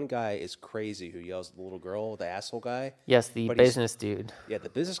because the one guy is crazy who yells at the little girl, the asshole guy. Yes, the But he's- business dude. Yeah, the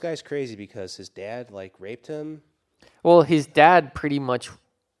business guy's crazy because his dad like raped him. Well, his dad pretty much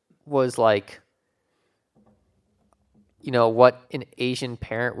was like, what an Asian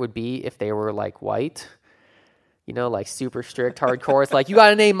parent would be if they were like white. Like super strict, hardcore. It's like, you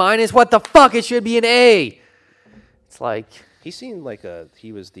got an A-. What the fuck? It should be an A. It's like, He seemed like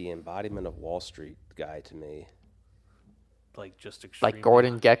he was the embodiment of Wall Street guy to me. Like just extremely. like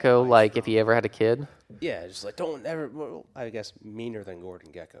Gordon Gekko, like if strong. he ever had a kid. Yeah, just like don't ever. Well, I guess meaner than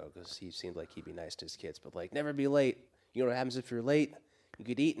Gordon Gekko because he seemed like he'd be nice to his kids, but like never be late. You know what happens if you're late? You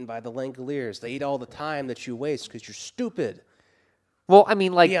get eaten by the Langoliers. They eat all the time that you waste because you're stupid. Well, I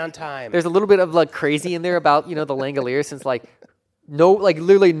mean, like, Be on time. there's a little bit of like crazy in there about, the Langoliers, since like no, like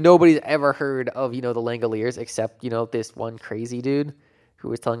literally nobody's ever heard of, the Langoliers except, this one crazy dude who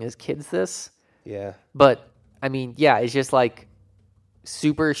was telling his kids this. Yeah. But I mean, yeah, it's just like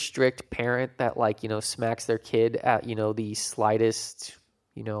super strict parent that like, smacks their kid at, the slightest,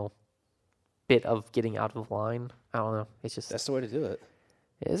 bit of getting out of line. I don't know. It's just, That's the way to do it.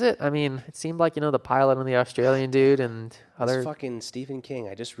 is it? I mean, it seemed like, the pilot and the Australian dude and other. It's fucking Stephen King.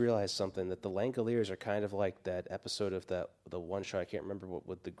 I just realized something, that the Langoliers are kind of like that episode of the one show, I can't remember what,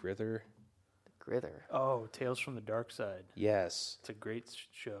 with the Grither. Grither. Oh, Tales from the Dark Side. Yes. It's a great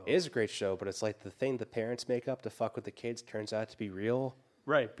show. It is a great show, but it's like the thing the parents make up to fuck with the kids turns out to be real.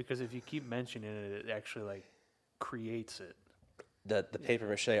 Right, because if you keep mentioning it, it actually like creates it. The paper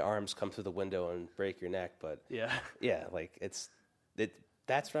mache arms come through the window and break your neck, but Yeah. yeah, like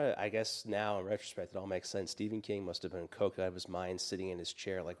that's right. I guess now in retrospect, it all makes sense. Stephen King must have been coked out of his mind, sitting in his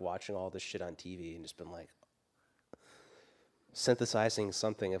chair, like watching all this shit on TV, and just been like synthesizing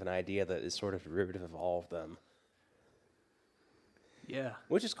something of an idea that is sort of derivative of all of them. Yeah.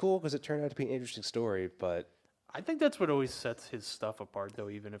 Which is cool because it turned out to be an interesting story, but I think that's what always sets his stuff apart, though,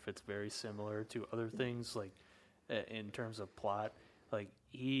 even if it's very similar to other things, like in terms of plot. Like,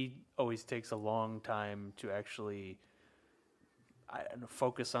 he always takes a long time to actually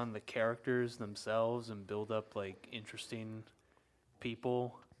focus on the characters themselves and build up, like, interesting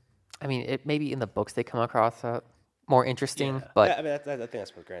people. I mean, it maybe in the books they come across more interesting, Yeah. but yeah, I mean, I think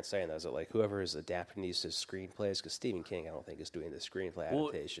that's what Grant's saying, though, is that like whoever is adapting these to screenplays, because Stephen King, I don't think, is doing the screenplay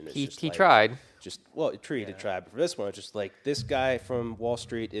adaptation. It's he just tried. He tried, but for this one, it's just like, this guy from Wall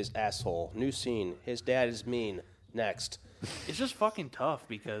Street is asshole. New scene. His dad is mean. Next. It's just fucking tough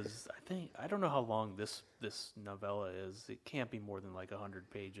because I don't know how long this novella is. It can't be more than like 100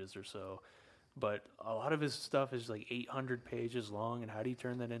 pages or so. But a lot of his stuff is like 800 pages long, and how do you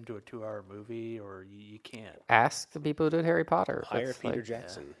turn that into a 2-hour movie? Or you can't. Ask the people who did Harry Potter. Hire That's Peter like-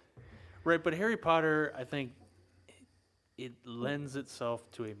 Jackson. Right, but Harry Potter, I think it lends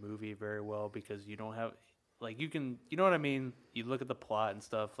itself to a movie very well because you don't have, like, you know what I mean? You look at the plot and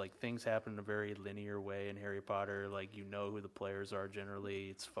stuff, like, things happen in a very linear way in Harry Potter. Like, you know who the players are generally.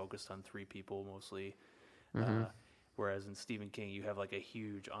 It's focused on 3 people mostly. Whereas in Stephen King, you have, like, a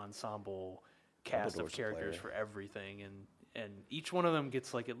huge ensemble cast of Dumbledore's a characters player. for everything. And each one of them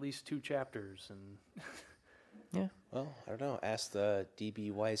gets, like, at least 2 chapters. And Yeah. Well, I don't know. Ask the D.B.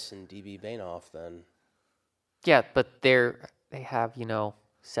 Weiss and D.B. Bainoff then. Yeah, but they have,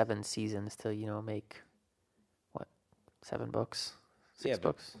 7 seasons to, make, 7 books? 6 Yeah, but-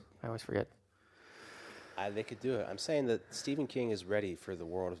 books? I always forget. They could do it. I'm saying that Stephen King is ready for the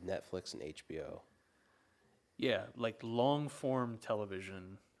world of Netflix and HBO. yeah, like long form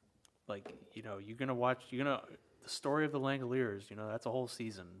television. Like, you're going to watch, the story of the Langoliers, that's a whole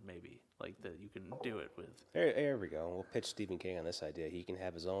season maybe, like, that you can do it with. There we go. We'll pitch Stephen King on this idea. He can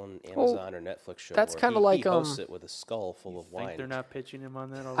have his own Amazon or Netflix show. that's where kinda he like, hosts it with a skull full of Think wine. they're not pitching him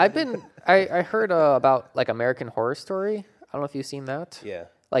on that already? I heard about, like, American Horror Story. I don't know if you've seen that. Yeah.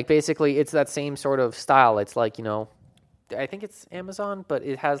 Like, basically, it's that same sort of style. It's like, I think it's Amazon, but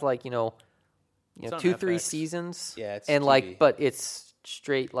it has, like, It's on 2-3 FX. seasons. Yeah, it's and, TV. like, but it's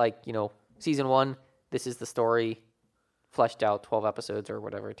straight, like, season 1, this is the story, fleshed out, 12 episodes or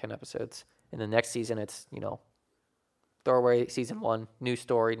whatever, 10 episodes. And the next season, it's, throw away season 1, new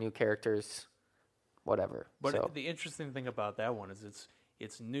story, new characters, whatever. But so, the interesting thing about that one is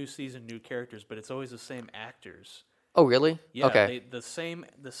it's new season, new characters, but it's always the same actors. oh, really? Yeah, Okay. the same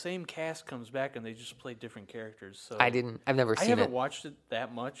cast comes back and they just play different characters. So I've never I seen haven't it. watched it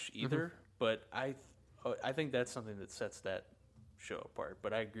that much either, but I think that's something that sets that show apart.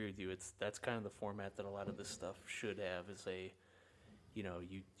 But I agree with you. That's kind of the format that a lot of this stuff should have. Is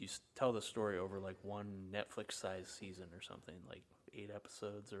you tell the story over like one Netflix sized season or something, like 8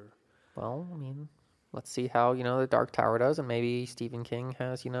 episodes or. Well, I mean, let's see how, the Dark Tower does, and maybe Stephen King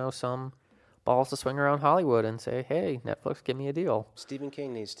has, some balls to swing around Hollywood and say, hey, Netflix, give me a deal. Stephen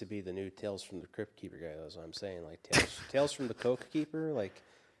King needs to be the new Tales from the Crypt Keeper guy. That's what I'm saying. Like Tales from the Coke Keeper. Like,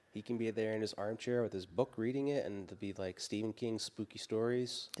 he can be there in his armchair with his book reading it, and to be like Stephen King's spooky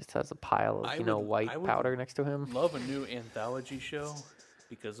stories. Just has a pile of, I white would powder next to him. Love a new anthology show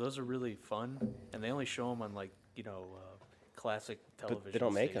because those are really fun, and they only show them on like classic television. they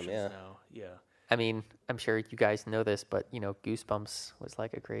don't make 'em, stations yeah. Now. Yeah. I mean, I'm sure you guys know this, but, Goosebumps was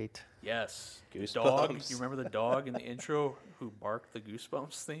like a great... Yes. The Goosebumps. dog. You remember the dog in the intro who barked the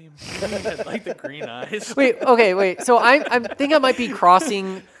Goosebumps theme? He had like the green eyes. Wait. So I think I might be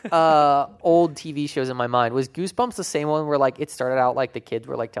crossing old TV shows in my mind. Was Goosebumps the same one where, like, it started out like the kids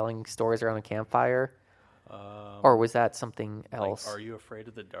were, like, telling stories around a campfire? Or was that something else? Like, Are You Afraid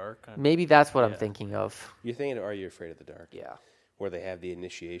of the Dark? Maybe that's what I'm Yeah. thinking of. You're thinking, Are You Afraid of the Dark? Yeah. where they have the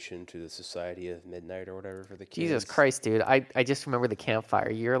initiation to the Society of Midnight or whatever for the kids. Jesus Christ, dude. I just remember the campfire.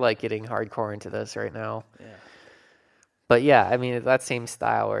 You're like getting hardcore into this right now. Yeah. But yeah, I mean, that same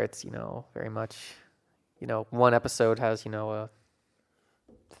style where it's, very much, one episode has, a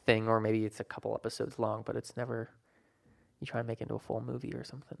thing, or maybe it's a couple episodes long, but it's never, you try and make it into a full movie or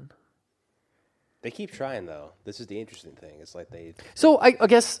something. They keep trying, though. This is the interesting thing. It's like they... So I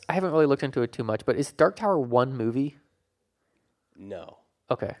guess I haven't really looked into it too much, but is Dark Tower one movie? No.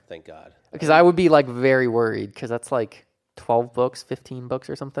 Okay. Thank God. Because I would be like very worried because that's like 12 books, 15 books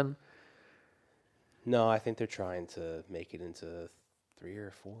or something. No, I think they're trying to make it into 3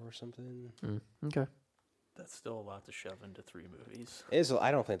 or 4 or something. Okay. That's still a lot to shove into 3 movies. I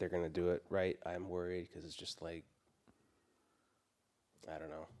don't think they're going to do it right. I'm worried because it's just like, I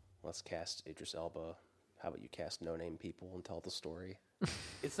don't know. Let's cast Idris Elba. How about you cast no-name people and tell the story?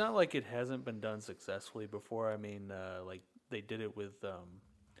 It's not like it hasn't been done successfully before. I mean, like they did it with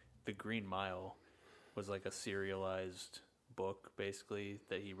The Green Mile was like a serialized book basically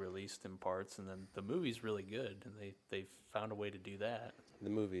that he released in parts, and then the movie's really good, and they found a way to do that. The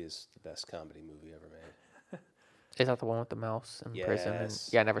movie is the best comedy movie ever made. Is that the one with the mouse in prison? Yes.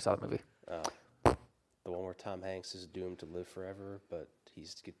 Yeah, I never saw the movie. The one where Tom Hanks is doomed to live forever, but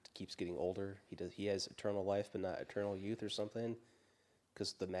keeps getting older. He has eternal life, but not eternal youth or something,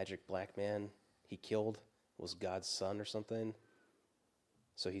 because the magic black man he killed was God's son or something.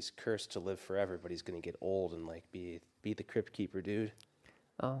 So he's cursed to live forever, but he's going to get old and like be the crypt keeper, dude.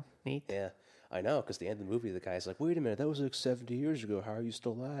 Oh, neat. Yeah, I know, because the end of the movie, the guy's like, wait a minute, that was like 70 years ago. How are you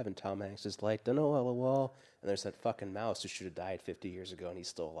still alive? And Tom Hanks is like, don't know, lol. And there's that fucking mouse who should have died 50 years ago, and he's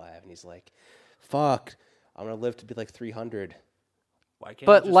still alive. And he's like, fuck, I'm going to live to be like 300. Why can't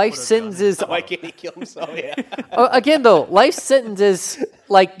But he just life put a sentence gun in is his Why mouth? can't he kill himself? Yeah. again though. Life sentence is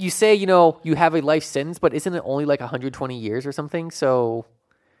like you say. You have a life sentence, but isn't it only like 120 years or something? So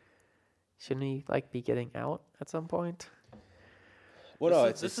shouldn't he like be getting out at some point? Well,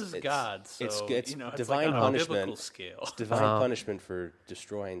 no, This is God, so it's it's divine like on a biblical punishment. scale. It's divine punishment for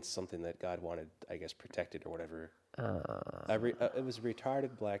destroying something that God wanted, I guess, protected or whatever. It was a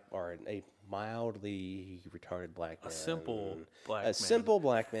retarded black, or a mildly retarded black man. A simple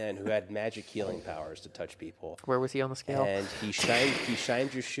black man who had magic healing powers to touch people. Where was he on the scale? And he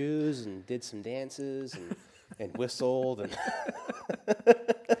shined your shoes and did some dances and whistled and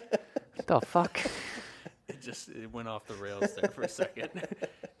The fuck? It went off the rails there for a second.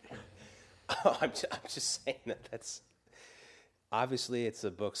 I'm just saying that's obviously it's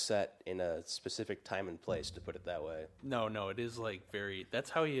a book set in a specific time and place, to put it that way. No, it is like that's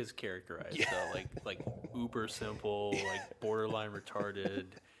how he is characterized. Though. Like uber simple, like borderline retarded,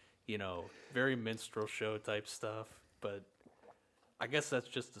 very minstrel show type stuff. But I guess that's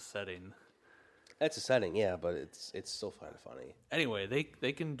just the setting. That's a setting, yeah, but it's still kind of funny. Anyway,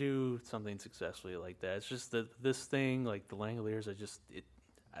 they can do something successfully like that. It's just that this thing, like the Langoliers,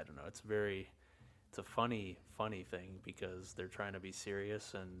 I don't know. It's a funny thing because they're trying to be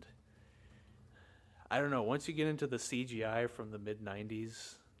serious, and I don't know. Once you get into the CGI from the mid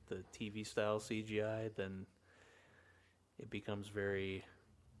 '90s, the TV style CGI, then it becomes very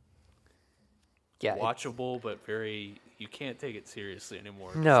watchable, but you can't take it seriously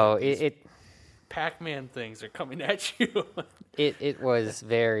anymore. No, Like these it Pac-Man things are coming at you. it was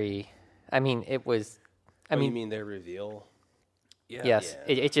very. I mean, it was. I You mean, mean their reveal? Yeah. yes.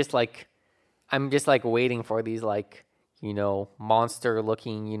 Yeah. It's just like I'm just like waiting for these like monster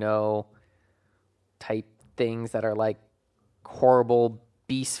looking type things that are like horrible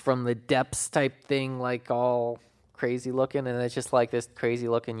beasts from the depths type thing, like all crazy looking, and it's just like this crazy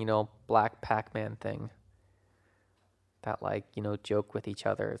looking black Pac-Man thing that like joke with each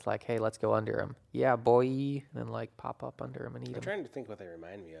other. It's like, hey, let's go under him, yeah boy, and then like pop up under him and eat I'm him. trying to think what they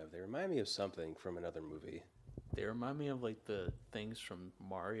remind me of. They remind me of something from another movie. They remind me of like the things from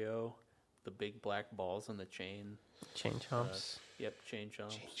Mario, the big black balls on the chain. Chain chomps. Yep, chain chomps.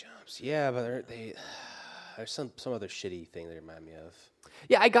 Chain jumps. Yeah, but there's some other shitty thing they remind me of.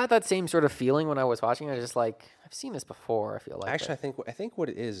 Yeah, I got that same sort of feeling when I was watching it. I was just like, I've seen this before. I feel like Actually, I think what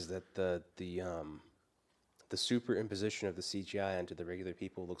it is that the superimposition of the CGI onto the regular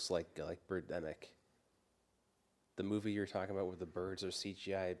people looks like Birdemic. The movie you're talking about where the birds are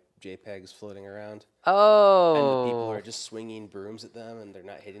CGI JPEGs floating around. oh, And the people are just swinging brooms at them and they're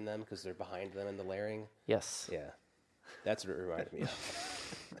not hitting them because they're behind them in the layering. yes. Yeah. That's what it reminded me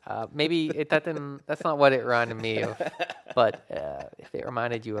of. Maybe that didn't. That's not what it reminded me of. But if it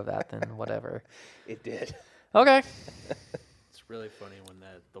reminded you of that, then whatever. It did. Okay. It's really funny when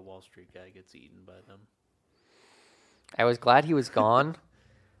the Wall Street guy gets eaten by them. I was glad he was gone,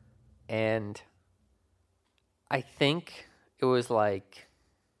 and I think it was like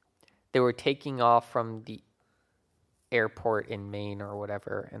they were taking off from the airport in Maine or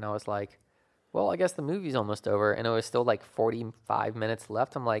whatever, and I was like, well, I guess the movie's almost over, and it was still like 45 minutes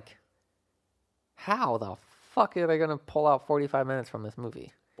left. I'm like, how the fuck are they gonna pull out 45 minutes from this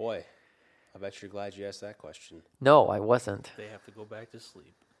movie? Boy, I bet you're glad you asked that question. No, I wasn't. They have to go back to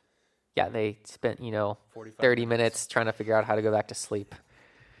sleep. Yeah, they spent 45 30 minutes trying to figure out how to go back to sleep.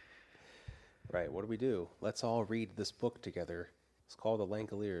 Right, what do? Let's all read this book together. It's called The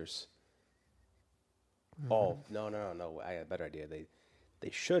Langoliers. Oh, no. I had a better idea. They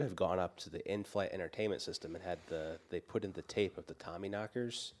should have gone up to the in-flight entertainment system and they put in the tape of the Tommy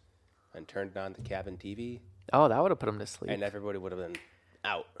knockers and turned on the cabin TV, Oh, that would have put them to sleep. and everybody would have been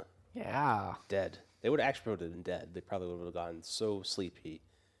out, Yeah. dead. They would have actually would have been dead. They probably would have gotten so sleepy,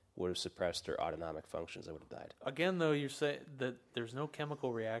 would have suppressed their autonomic functions. They would have died. Again, though, you're saying that there's no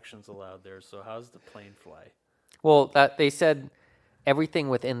chemical reactions allowed there, so how's the plane fly? Well, that they said everything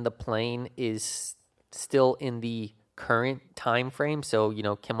within the plane is still in the current time frame. So,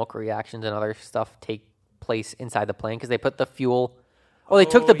 chemical reactions and other stuff take place inside the plane because they put the fuel. Oh, they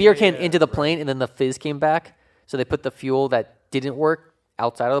took the beer can into the plane and then the fizz came back. So they put the fuel that didn't work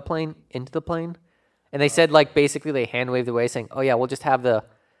outside of the plane into the plane. And they said, like, basically they hand waved away saying, oh, yeah, we'll just have the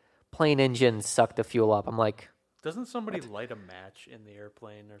plane engine suck the fuel up. I'm like, Doesn't somebody light a match in the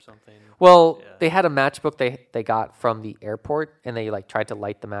airplane or something? well, Yeah. they had a matchbook they got from the airport, and they like tried to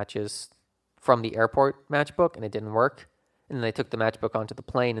light the matches from the airport matchbook, and it didn't work. And then they took the matchbook onto the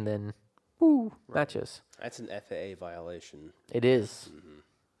plane, and then, matches. That's an FAA violation. It is.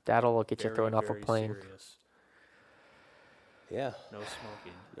 That'll get you Very, thrown off a very plane. serious. Yeah, No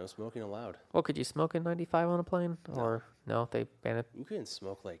smoking. no smoking allowed. Well, could you smoke in 95 on a plane? Or no, they banned it. You couldn't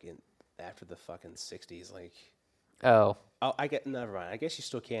smoke after the fucking 60s. Oh, Never mind. I guess you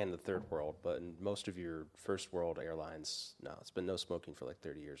still can in the third world, but in most of your first world airlines, no, it's been no smoking for like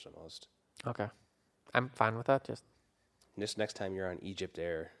 30 years almost. okay. I'm fine with that. Just Just next time you're on Egypt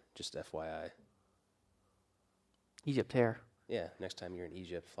Air, just FYI. Egypt Air. Yeah, next time you're in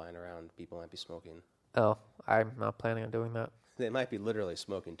Egypt flying around, people might be smoking. Oh, I'm not planning on doing that. They might be literally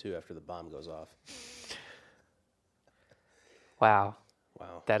smoking too after the bomb goes off. Wow,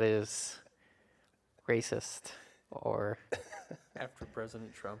 Wow. that is racist. Or After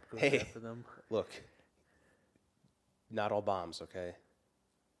President Trump goes Hey. after them. Look, not all bombs, okay?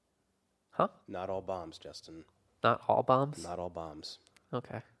 huh? Not all bombs, Justin. Not all bombs. Not all bombs.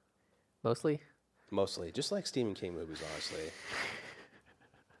 Okay. Mostly. Mostly, just like Stephen King movies, honestly.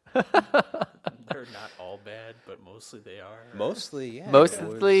 They're not all bad, but mostly they are. Mostly, yeah.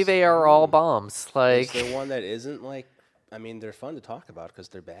 Mostly they are all bombs. Is Like, there one that isn't like? I mean, they're fun to talk about because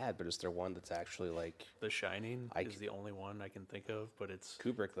they're bad, but is there one that's actually like The Shining I is c- the only one I can think of, but it's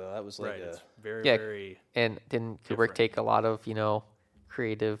Kubrick though? That was like right. a It's very, Yeah. very. and didn't Kubrick Different. take a lot of,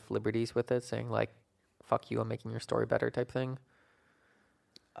 creative liberties with it, saying like, fuck you, I'm making your story better type thing?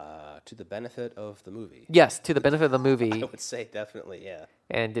 to the benefit of the movie. Yes, to the benefit of the I movie. would say definitely, yeah.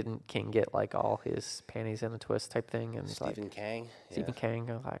 And didn't King get like all his panties in a twist type thing? And Stephen like, King. Stephen King,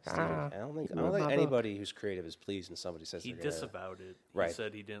 I was like, I don't think you're not a- anybody who's creative is pleased when somebody says He they're gonna. disavowed it. Right. He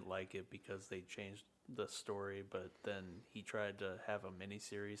said he didn't like it because they changed the story, but then he tried to have a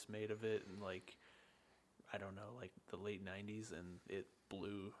miniseries made of it, and like, I don't know, like the late '90s, and it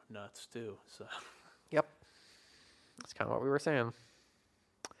blew nuts too. So Yep. That's kind of what we were saying.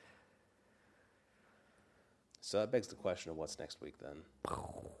 So that begs the question of what's next week then.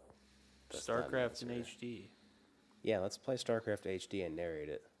 That's not an StarCraft in answer. HD. Yeah, let's play StarCraft HD and narrate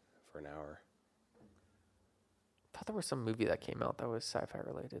it for an hour. I thought there was some movie that came out that was sci-fi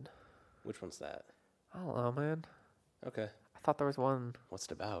related. Which one's that? I don't know, man. Okay. I thought there was one. What's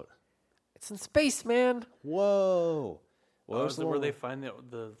it about? It's in space, man. Whoa. What Oh, was is the it where one they with- find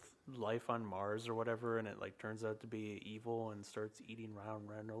the life on Mars or whatever, and it like turns out to be evil and starts eating Ryan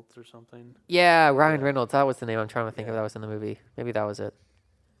Reynolds or something? Yeah, Ryan Reynolds. That was the name I'm trying to think of. That was in the movie. Maybe that was it.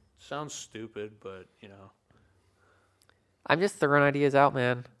 Sounds stupid, but you know. I'm just throwing ideas out,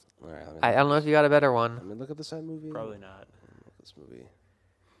 man. All right, I don't know if you got a better one. Let me look at this movie. Probably not. Look at this movie.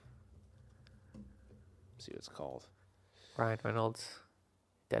 See what it's called. Ryan Reynolds,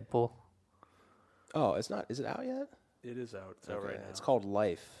 Deadpool. Oh, it's not. Is it out yet? It is out. It's out right now. It's called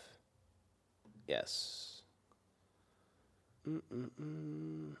Life. Yes.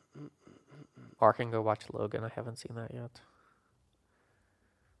 Or I can go watch Logan. I haven't seen that yet.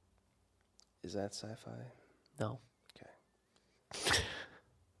 Is that sci-fi? No. Okay.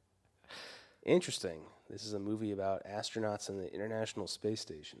 Interesting. This is a movie about astronauts in the International Space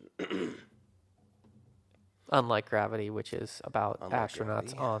Station. Unlike Gravity, which is about Unlike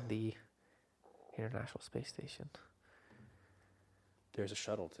astronauts Gravity. on the International Space Station. There's a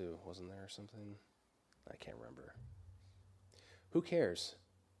shuttle too, wasn't there, or something? I can't remember. Who cares?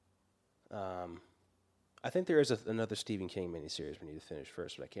 I think there is another Stephen King miniseries we need to finish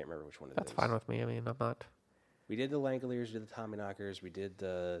first, but I can't remember which one it is. That's fine with me. I mean, I'm not. We did the Langoliers, we did the Tommyknockers, we did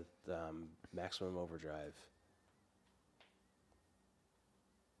the Maximum Overdrive.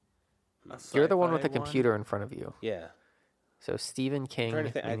 You're the one with sci-fi the computer in front of you. Yeah. So Stephen King Trying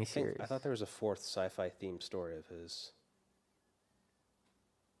to think, miniseries. I thought there was a fourth sci-fi themed story of his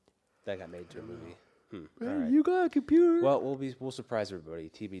that got made to a movie. All right. You got a computer. Well, we'll surprise everybody.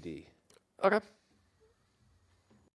 TBD. Okay.